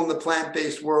 Some people in the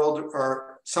plant-based world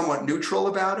are somewhat neutral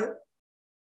about it.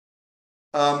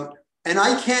 And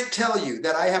I can't tell you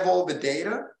that I have all the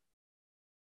data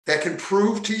that can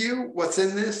prove to you what's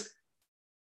in this,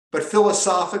 but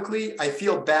philosophically, I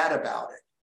feel bad about it,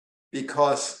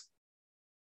 because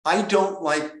I don't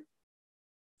like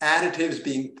additives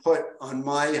being put on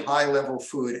my high-level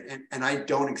food, and I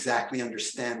don't exactly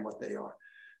understand what they are,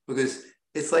 because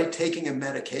it's like taking a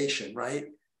medication, right?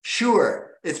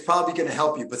 Sure, it's probably going to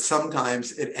help you, but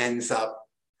sometimes it ends up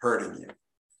hurting you.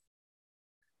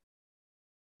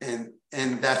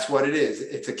 And that's what it is.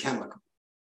 It's a chemical,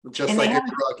 just like a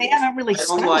drug. They haven't really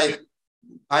studied.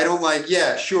 I don't like,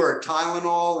 yeah, sure,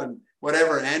 Tylenol and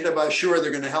whatever, and antibiotics, sure, they're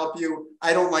going to help you.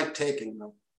 I don't like taking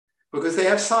them because they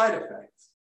have side effects.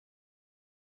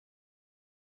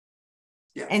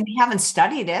 Yeah. And they haven't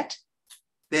studied it.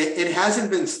 It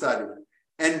hasn't been studied.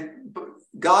 And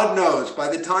God knows, by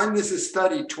the time this is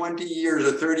studied 20 years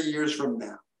or 30 years from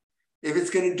now, if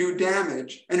it's going to do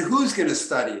damage, and who's going to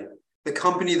study it? The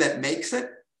company that makes it?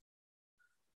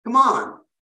 Come on.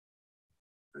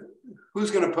 Who's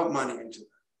going to put money into it?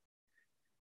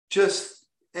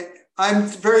 I'm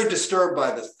very disturbed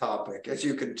by this topic, as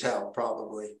you can tell,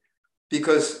 probably,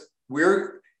 because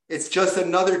it's just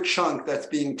another chunk that's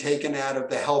being taken out of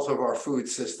the health of our food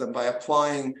system by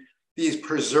applying these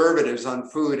preservatives on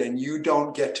food, and you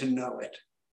don't get to know it.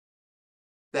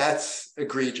 That's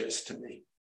egregious to me.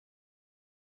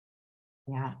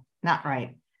 Yeah, not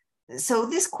right. So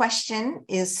this question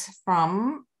is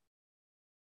from,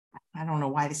 I don't know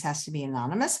why this has to be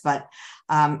anonymous, but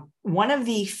one of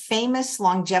the famous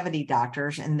longevity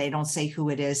doctors, and they don't say who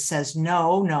it is, says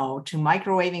no to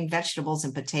microwaving vegetables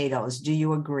and potatoes. Do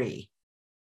you agree?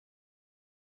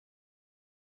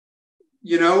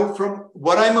 From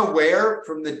what I'm aware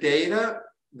from the data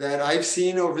that I've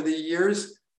seen over the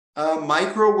years,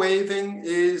 microwaving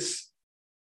is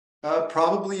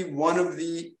probably one of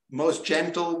the most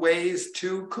gentle ways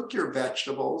to cook your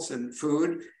vegetables and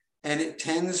food. And it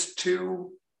tends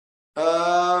to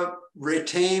have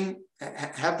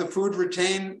the food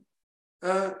retain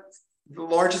the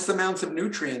largest amounts of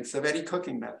nutrients of any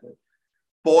cooking method.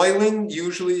 Boiling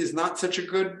usually is not such a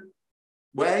good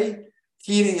way.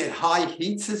 Heating at high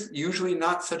heats is usually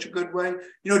not such a good way.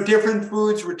 Different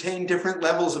foods retain different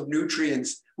levels of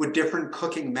nutrients with different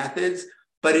cooking methods.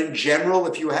 But in general,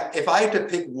 if I had to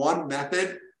pick one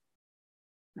method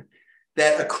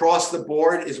that across the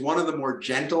board is one of the more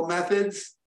gentle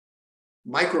methods,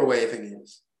 microwaving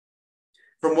is.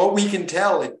 From what we can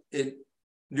tell,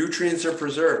 nutrients are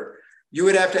preserved. You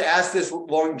would have to ask this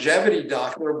longevity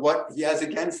doctor what he has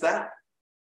against that.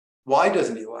 Why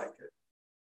doesn't he like it?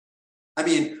 I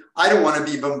mean, I don't want to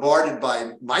be bombarded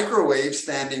by microwaves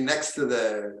standing next to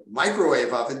the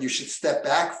microwave oven. You should step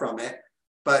back from it.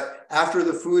 But after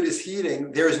the food is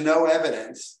heating, there's no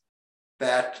evidence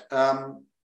that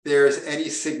there's any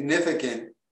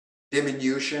significant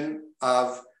diminution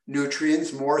of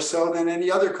nutrients, more so than any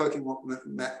other cooking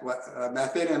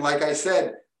method. And like I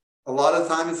said, a lot of the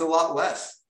time it's a lot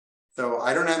less. So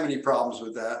I don't have any problems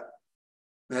with that.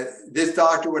 This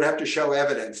doctor would have to show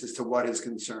evidence as to what his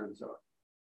concerns are.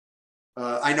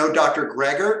 I know Dr.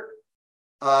 Greger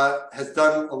has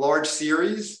done a large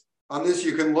series on this.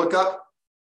 You can look up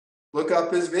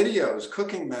his videos,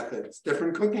 cooking methods,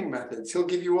 different cooking methods. He'll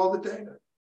give you all the data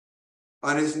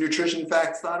on his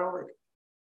nutritionfacts.org.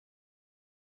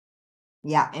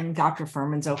 Yeah, and Dr.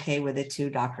 Furman's okay with it too,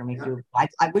 Dr. McDougall. Yeah.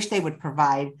 I wish they would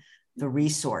provide the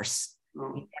resource. You know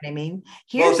what I mean?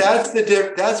 Well,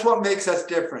 that's what makes us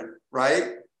different,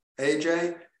 right,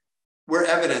 AJ? we're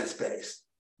evidence-based.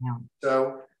 Yeah.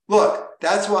 So look,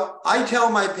 that's what I tell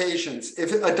my patients.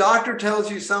 If a doctor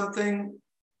tells you something,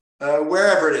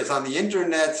 wherever it is, on the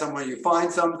internet, somewhere you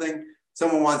find something,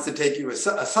 someone wants to take you a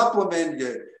supplement,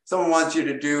 someone wants you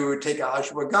to take a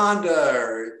ashwagandha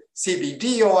or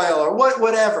CBD oil or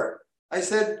whatever. I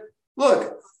said,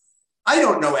 look, I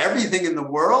don't know everything in the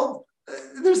world.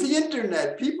 There's the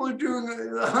internet. People are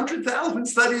doing 100,000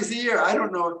 studies a year. I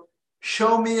don't know.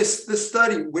 Show me the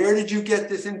study. Where did you get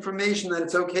this information that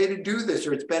it's okay to do this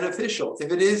or it's beneficial?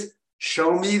 If it is,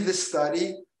 show me the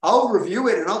study. I'll review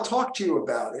it and I'll talk to you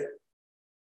about it.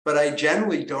 But I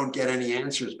generally don't get any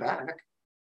answers back.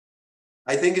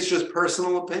 I think it's just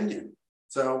personal opinion.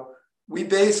 So we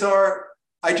base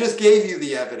I just gave you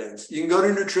the evidence. You can go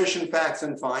to Nutrition Facts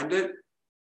and find it.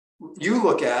 You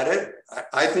look at it.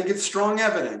 I think it's strong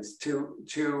evidence to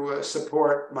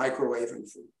support microwaving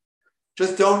food.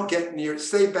 Just don't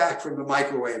stay back from the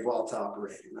microwave while it's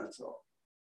operating. That's all.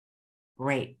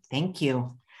 Great. Thank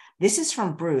you. This is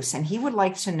from Bruce, and he would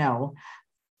like to know,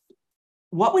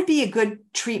 what would be a good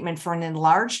treatment for an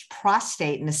enlarged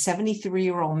prostate in a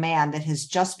 73-year-old man that has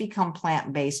just become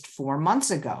plant-based 4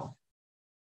 months ago?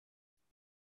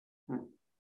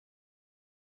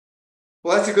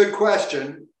 Well, that's a good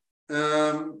question.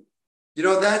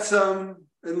 That's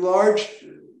enlarged.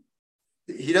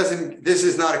 This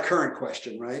is not a current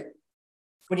question, right?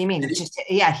 What do you mean? Did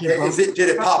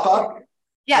it pop up?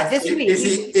 Yeah, this week.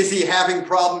 Is he having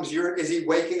problems? Is he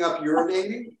waking up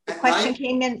urinating? The question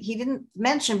came in, he didn't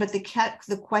mention, but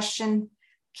the question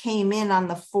came in on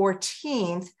the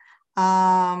 14th.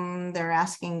 They're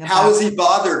asking about, how is he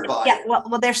bothered by it?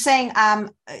 Well, they're saying,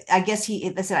 I guess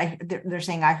they're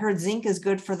saying, I heard zinc is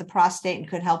good for the prostate and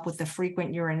could help with the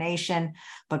frequent urination,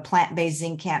 but plant-based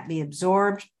zinc can't be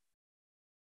absorbed.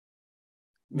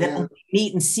 That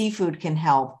meat and seafood can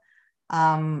help.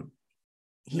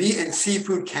 Meat and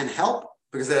seafood can help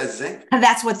because it has zinc.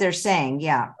 That's what they're saying.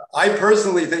 Yeah. I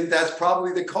personally think that's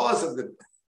probably the cause of the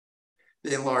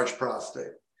enlarged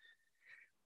prostate.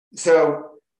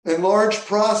 So enlarged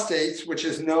prostates, which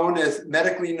is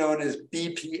medically known as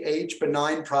BPH,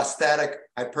 benign prostatic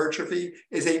hypertrophy,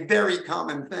 is a very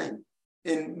common thing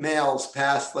in males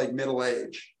past like middle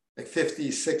age, like 50s,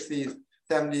 60s,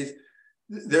 70s.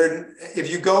 If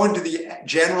you go into the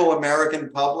general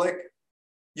American public,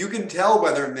 you can tell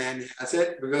whether a man has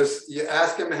it because you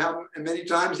ask him how many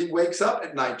times he wakes up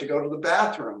at night to go to the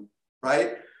bathroom,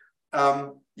 right?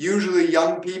 Usually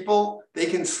young people, they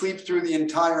can sleep through the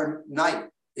entire night,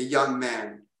 a young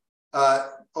man.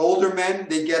 Older men,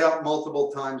 they get up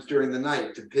multiple times during the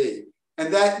night to pee.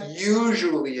 And that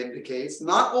usually indicates,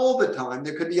 not all the time,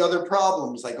 there could be other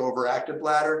problems like overactive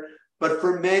bladder, but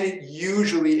for men, it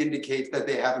usually indicates that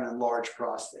they have an enlarged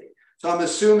prostate. So I'm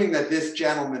assuming that this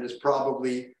gentleman is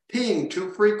probably peeing too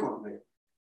frequently.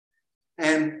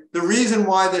 And the reason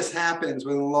why this happens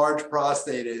with enlarged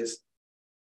prostate is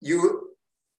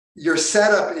your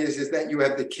setup is that you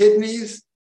have the kidneys.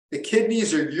 The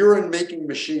kidneys are urine-making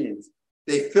machines.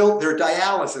 They're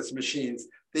dialysis machines.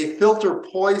 They filter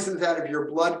poisons out of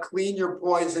your blood, clean your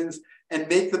poisons, and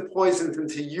make the poisons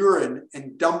into urine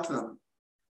and dump them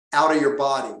out of your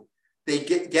body. They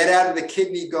get out of the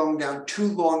kidney going down 2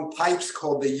 long pipes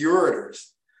called the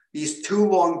ureters. These 2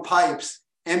 long pipes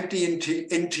empty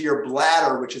into your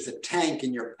bladder, which is a tank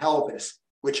in your pelvis,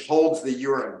 which holds the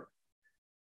urine.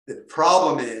 The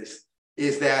problem is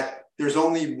that there's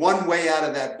only one way out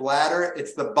of that bladder.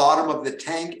 It's the bottom of the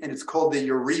tank, and it's called the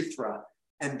urethra.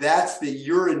 And that's the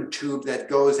urine tube that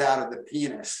goes out of the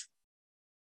penis.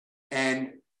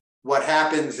 And what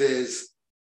happens is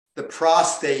the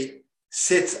prostate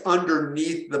sits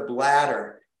underneath the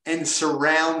bladder and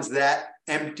surrounds that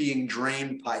emptying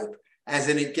drain pipe. As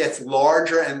in, it gets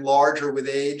larger and larger with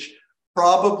age,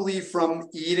 probably from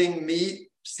eating meat,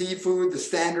 seafood, the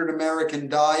standard American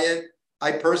diet.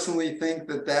 I personally think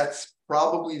that that's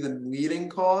probably the leading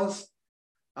cause.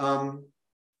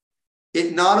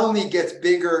 It not only gets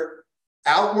bigger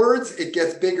outwards, it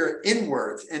gets bigger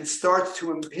inwards and starts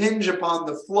to impinge upon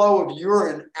the flow of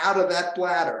urine out of that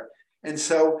bladder. And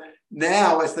so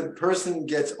now, as the person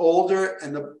gets older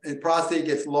and the prostate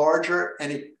gets larger,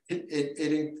 and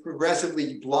it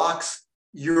progressively blocks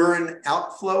urine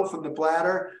outflow from the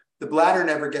bladder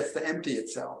never gets to empty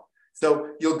itself. So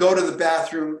you'll go to the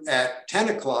bathroom at 10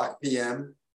 o'clock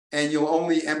p.m. and you'll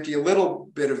only empty a little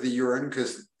bit of the urine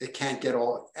because it can't get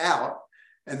all out.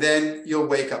 And then you'll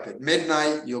wake up at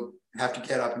midnight, you'll have to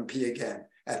get up and pee again.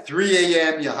 At 3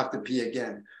 a.m., you'll have to pee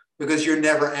again because you're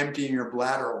never emptying your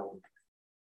bladder all.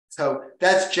 So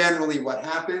that's generally what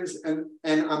happens. And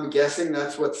I'm guessing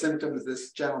that's what symptoms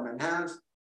this gentleman has.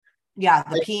 Yeah,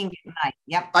 the peeing at night.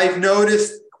 Yep. I've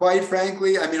noticed, quite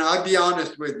frankly, I mean, I'll be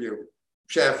honest with you,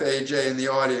 Chef AJ and the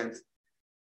audience.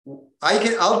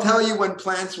 I'll tell you when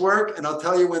plants work, and I'll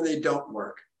tell you when they don't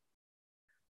work.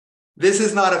 This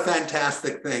is not a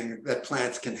fantastic thing that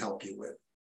plants can help you with.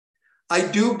 I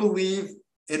do believe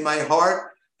in my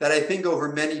heart that I think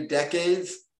over many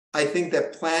decades, I think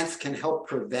that plants can help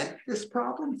prevent this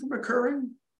problem from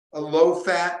occurring. A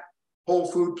low-fat,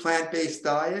 whole food, plant-based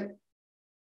diet.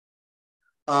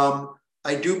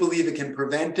 I do believe it can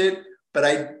prevent it, but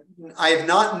I have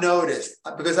not noticed,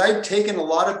 because I've taken a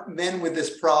lot of men with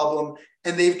this problem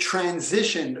and they've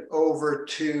transitioned over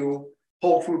to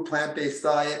whole food, plant-based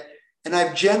diet. And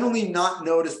I've generally not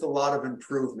noticed a lot of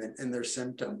improvement in their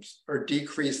symptoms or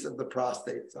decrease of the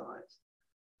prostate size.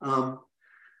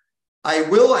 I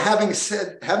will, having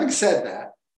said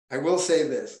that, I will say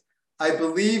this. I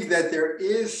believe that there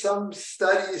is some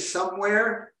study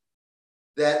somewhere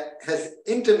that has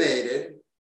intimated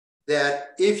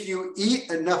that if you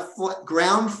eat enough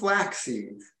ground flax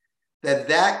seeds,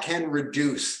 that can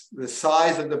reduce the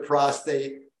size of the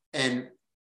prostate and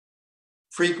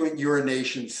frequent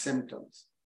urination symptoms.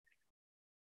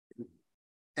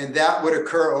 And that would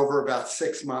occur over about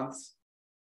 6 months.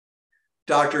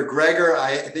 Dr. Greger,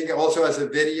 I think, also has a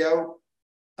video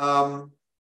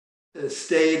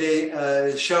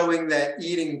showing that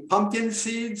eating pumpkin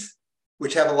seeds,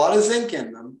 which have a lot of zinc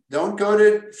in them, don't go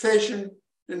to fish and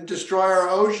destroy our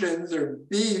oceans, or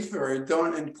beef, or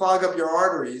and clog up your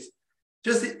arteries.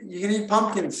 Just, you can eat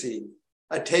pumpkin seed,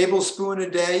 a tablespoon a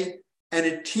day, and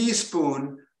a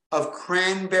teaspoon of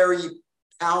cranberry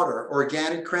powder,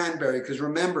 organic cranberry, because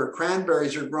remember,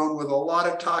 cranberries are grown with a lot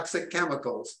of toxic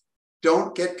chemicals.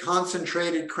 Don't get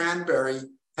concentrated cranberry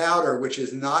powder, which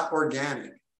is not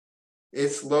organic.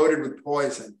 It's loaded with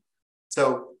poison.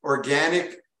 So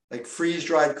organic, like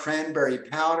freeze-dried cranberry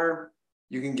powder,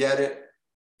 you can get it,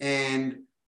 and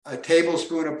a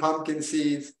tablespoon of pumpkin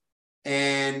seeds,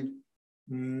 and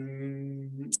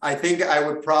I think I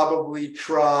would probably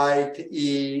try to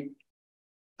eat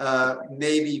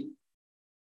maybe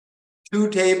 2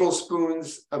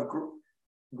 tablespoons of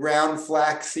ground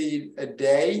flaxseed a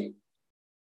day,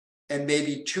 and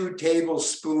maybe 2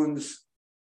 tablespoons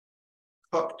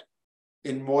cooked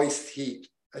in moist heat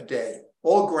a day,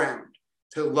 all ground,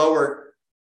 to lower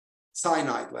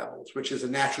cyanide levels, which is a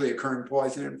naturally occurring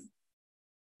poison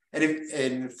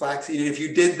in flaxseed. And if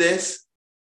you did this,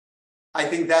 I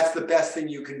think that's the best thing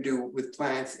you can do with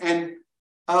plants. And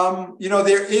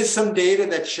there is some data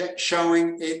that's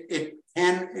showing it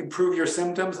can improve your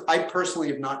symptoms. I personally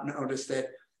have not noticed it.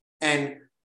 And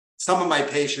some of my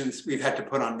patients, we've had to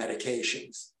put on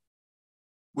medications,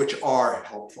 which are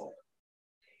helpful.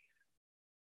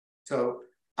 So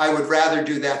I would rather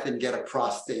do that than get a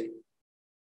prostate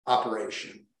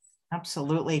operation.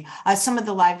 Absolutely. Some of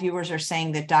the live viewers are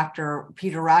saying that Dr.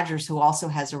 Peter Rogers, who also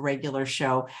has a regular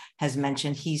show, has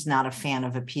mentioned he's not a fan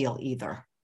of Appeal either.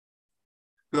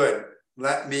 Good.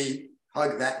 Let me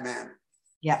hug that man.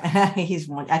 Yeah,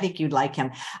 I think you'd like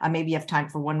him. Maybe you have time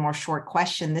for one more short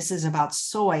question. This is about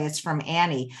soy. It's from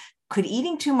Annie. Could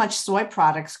eating too much soy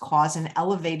products cause an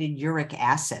elevated uric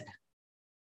acid?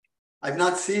 I've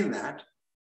not seen that.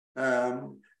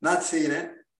 Not seen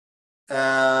it.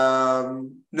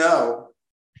 No.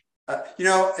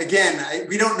 Again,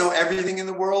 we don't know everything in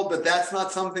the world, but that's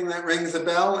not something that rings a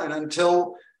bell. And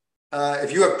until,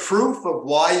 if you have proof of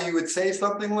why you would say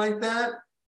something like that,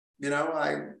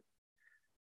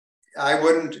 I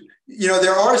wouldn't,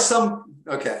 there are some,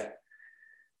 okay.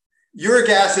 Uric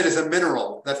acid is a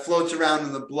mineral that floats around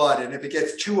in the blood. And if it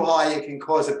gets too high, it can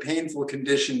cause a painful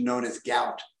condition known as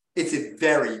gout. It's a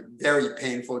very, very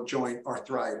painful joint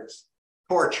arthritis,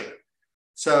 torture.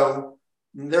 So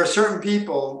there are certain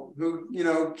people who,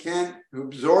 who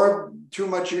absorb too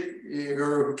much,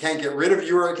 or who can't get rid of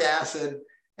uric acid,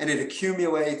 and it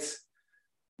accumulates.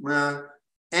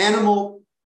 Animal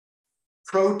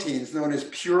proteins known as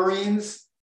purines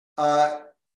can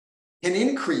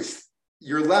increase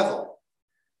your level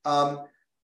of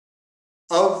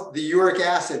the uric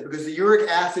acid, because the uric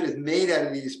acid is made out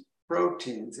of these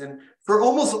proteins. And for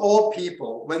almost all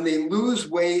people, when they lose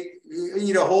weight,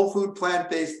 eat a whole food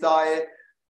plant-based diet,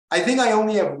 I think I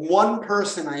only have one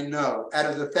person I know out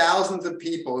of the thousands of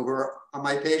people who are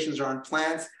my patients are on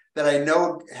plants that I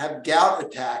know have gout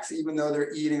attacks, even though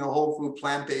they're eating a whole food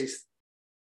plant-based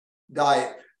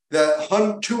diet.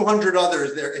 The 200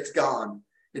 others there, it's gone.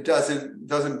 It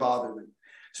doesn't bother them.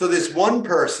 So this one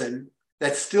person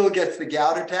that still gets the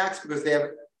gout attacks because they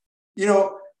have,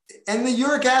 and the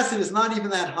uric acid is not even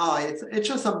that high. It's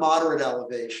just a moderate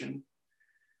elevation.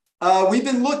 We've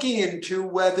been looking into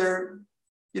whether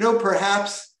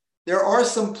perhaps there are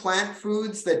some plant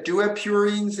foods that do have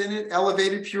purines in it,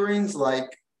 elevated purines,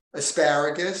 like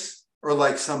asparagus, or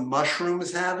like some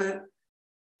mushrooms have it.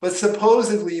 But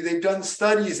supposedly they've done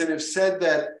studies and have said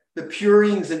that the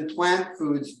purines in plant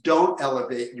foods don't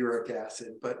elevate uric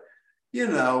acid. But,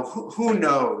 who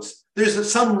knows?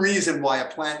 There's some reason why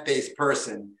a plant-based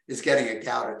person is getting a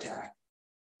gout attack.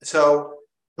 So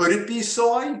could it be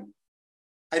soy?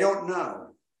 I don't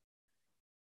know.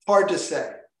 Hard to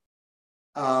say.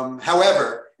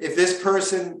 However, if this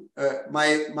person,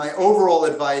 my overall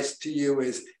advice to you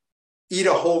is eat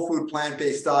a whole food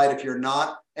plant-based diet if you're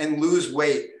not, and lose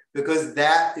weight, because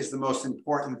that is the most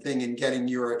important thing in getting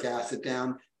uric acid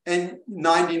down. And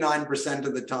 99%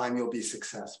 of the time you'll be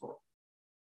successful.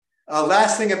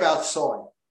 Last thing about soy.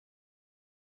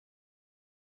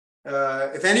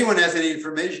 If anyone has any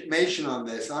information on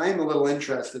this, I am a little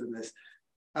interested in this.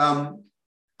 I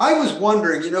was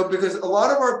wondering, because a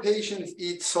lot of our patients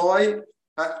eat soy.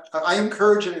 I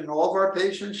encourage it in all of our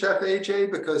patients, Chef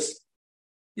AJ, because,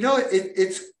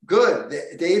 it's good.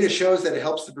 The data shows that it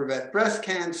helps to prevent breast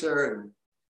cancer,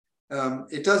 and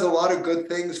it does a lot of good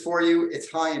things for you. It's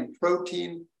high in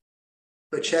protein,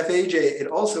 but Chef AJ, it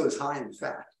also is high in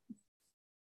fat.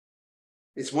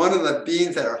 It's one of the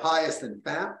beans that are highest in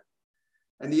fat.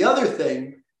 And the other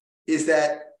thing is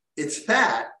that its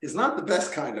fat is not the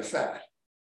best kind of fat.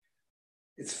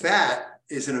 Its fat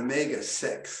is an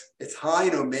omega-6. It's high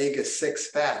in omega-6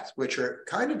 fats, which are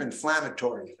kind of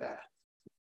inflammatory fats.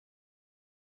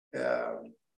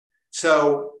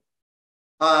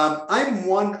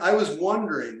 I was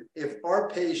wondering if our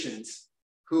patients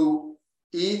who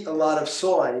eat a lot of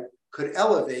soy could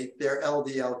elevate their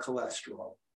LDL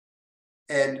cholesterol.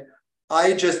 And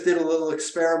I just did a little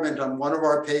experiment on one of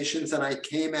our patients, and I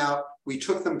came out, we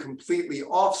took them completely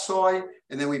off soy,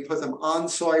 and then we put them on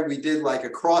soy. We did like a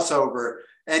crossover,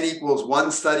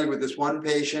 N=1 study with this one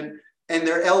patient, and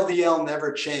their LDL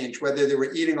never changed, whether they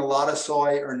were eating a lot of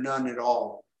soy or none at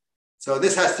all. So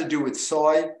this has to do with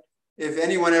soy. If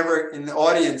anyone ever in the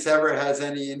audience ever has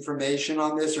any information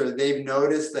on this, or they've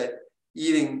noticed that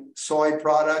eating soy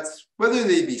products, whether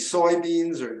they be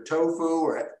soybeans or tofu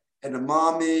or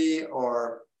edamame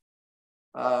or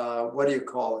what do you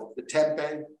call it, the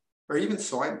tempeh, or even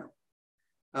soy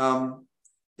milk.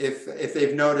 If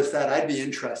they've noticed that, I'd be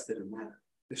interested in that.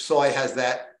 If soy has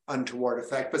that untoward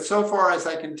effect, but so far as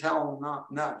I can tell,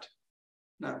 not.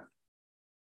 No.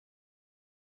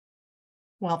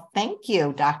 Well, thank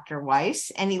you, Dr.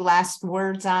 Weiss. Any last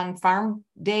words on farm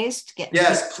days to get?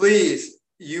 Yes, please.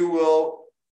 You will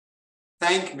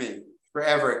thank me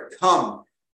forever. Come.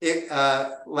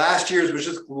 Last year's was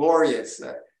just glorious.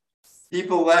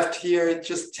 People left here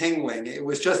just tingling. It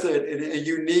was just a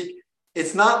unique,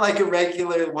 it's not like a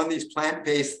regular one of these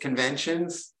plant-based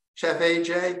conventions, Chef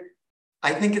AJ.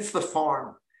 I think it's the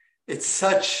farm. It's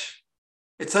such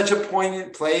a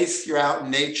poignant place. You're out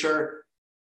in nature.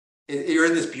 You're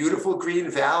in this beautiful green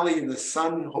valley and the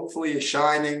sun hopefully is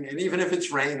shining. And even if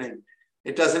it's raining,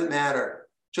 it doesn't matter.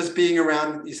 Just being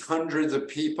around these hundreds of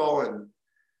people and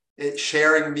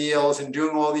sharing meals and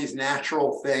doing all these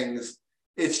natural things.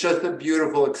 It's just a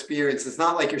beautiful experience. It's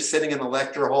not like you're sitting in a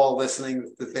lecture hall listening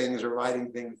to things or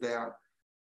writing things down.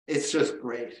 It's just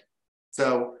great.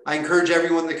 So I encourage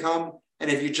everyone to come. And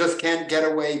if you just can't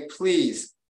get away,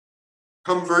 please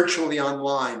come virtually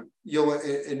online. You'll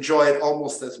enjoy it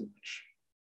almost as much.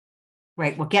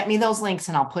 Great. Well, get me those links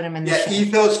and I'll put them in the show.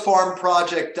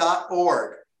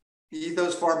 ethosfarmproject.org.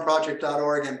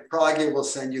 ethosfarmproject.org, and Prague will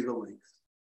send you the links.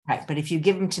 Right. But if you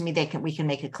give them to me, we can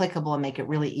make it clickable and make it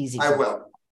really easy. I will.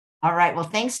 All right. Well,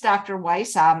 thanks, Dr.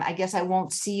 Weiss. I guess I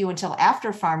won't see you until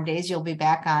after Farm Days. You'll be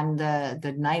back on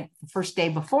the first day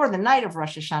before the night of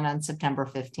Rosh Hashanah on September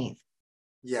 15th.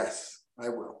 Yes, I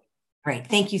will. Great.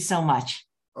 Thank you so much.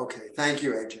 Okay. Thank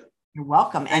you, AJ. You're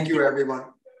welcome. Thank you, everyone.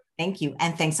 Thank you.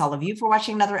 And thanks all of you for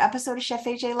watching another episode of Chef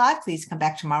AJ Live. Please come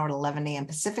back tomorrow at 11 a.m.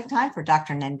 Pacific time for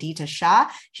Dr. Nandita Shah.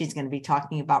 She's going to be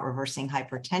talking about reversing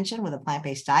hypertension with a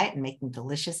plant-based diet and making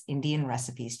delicious Indian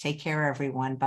recipes. Take care, everyone. Bye.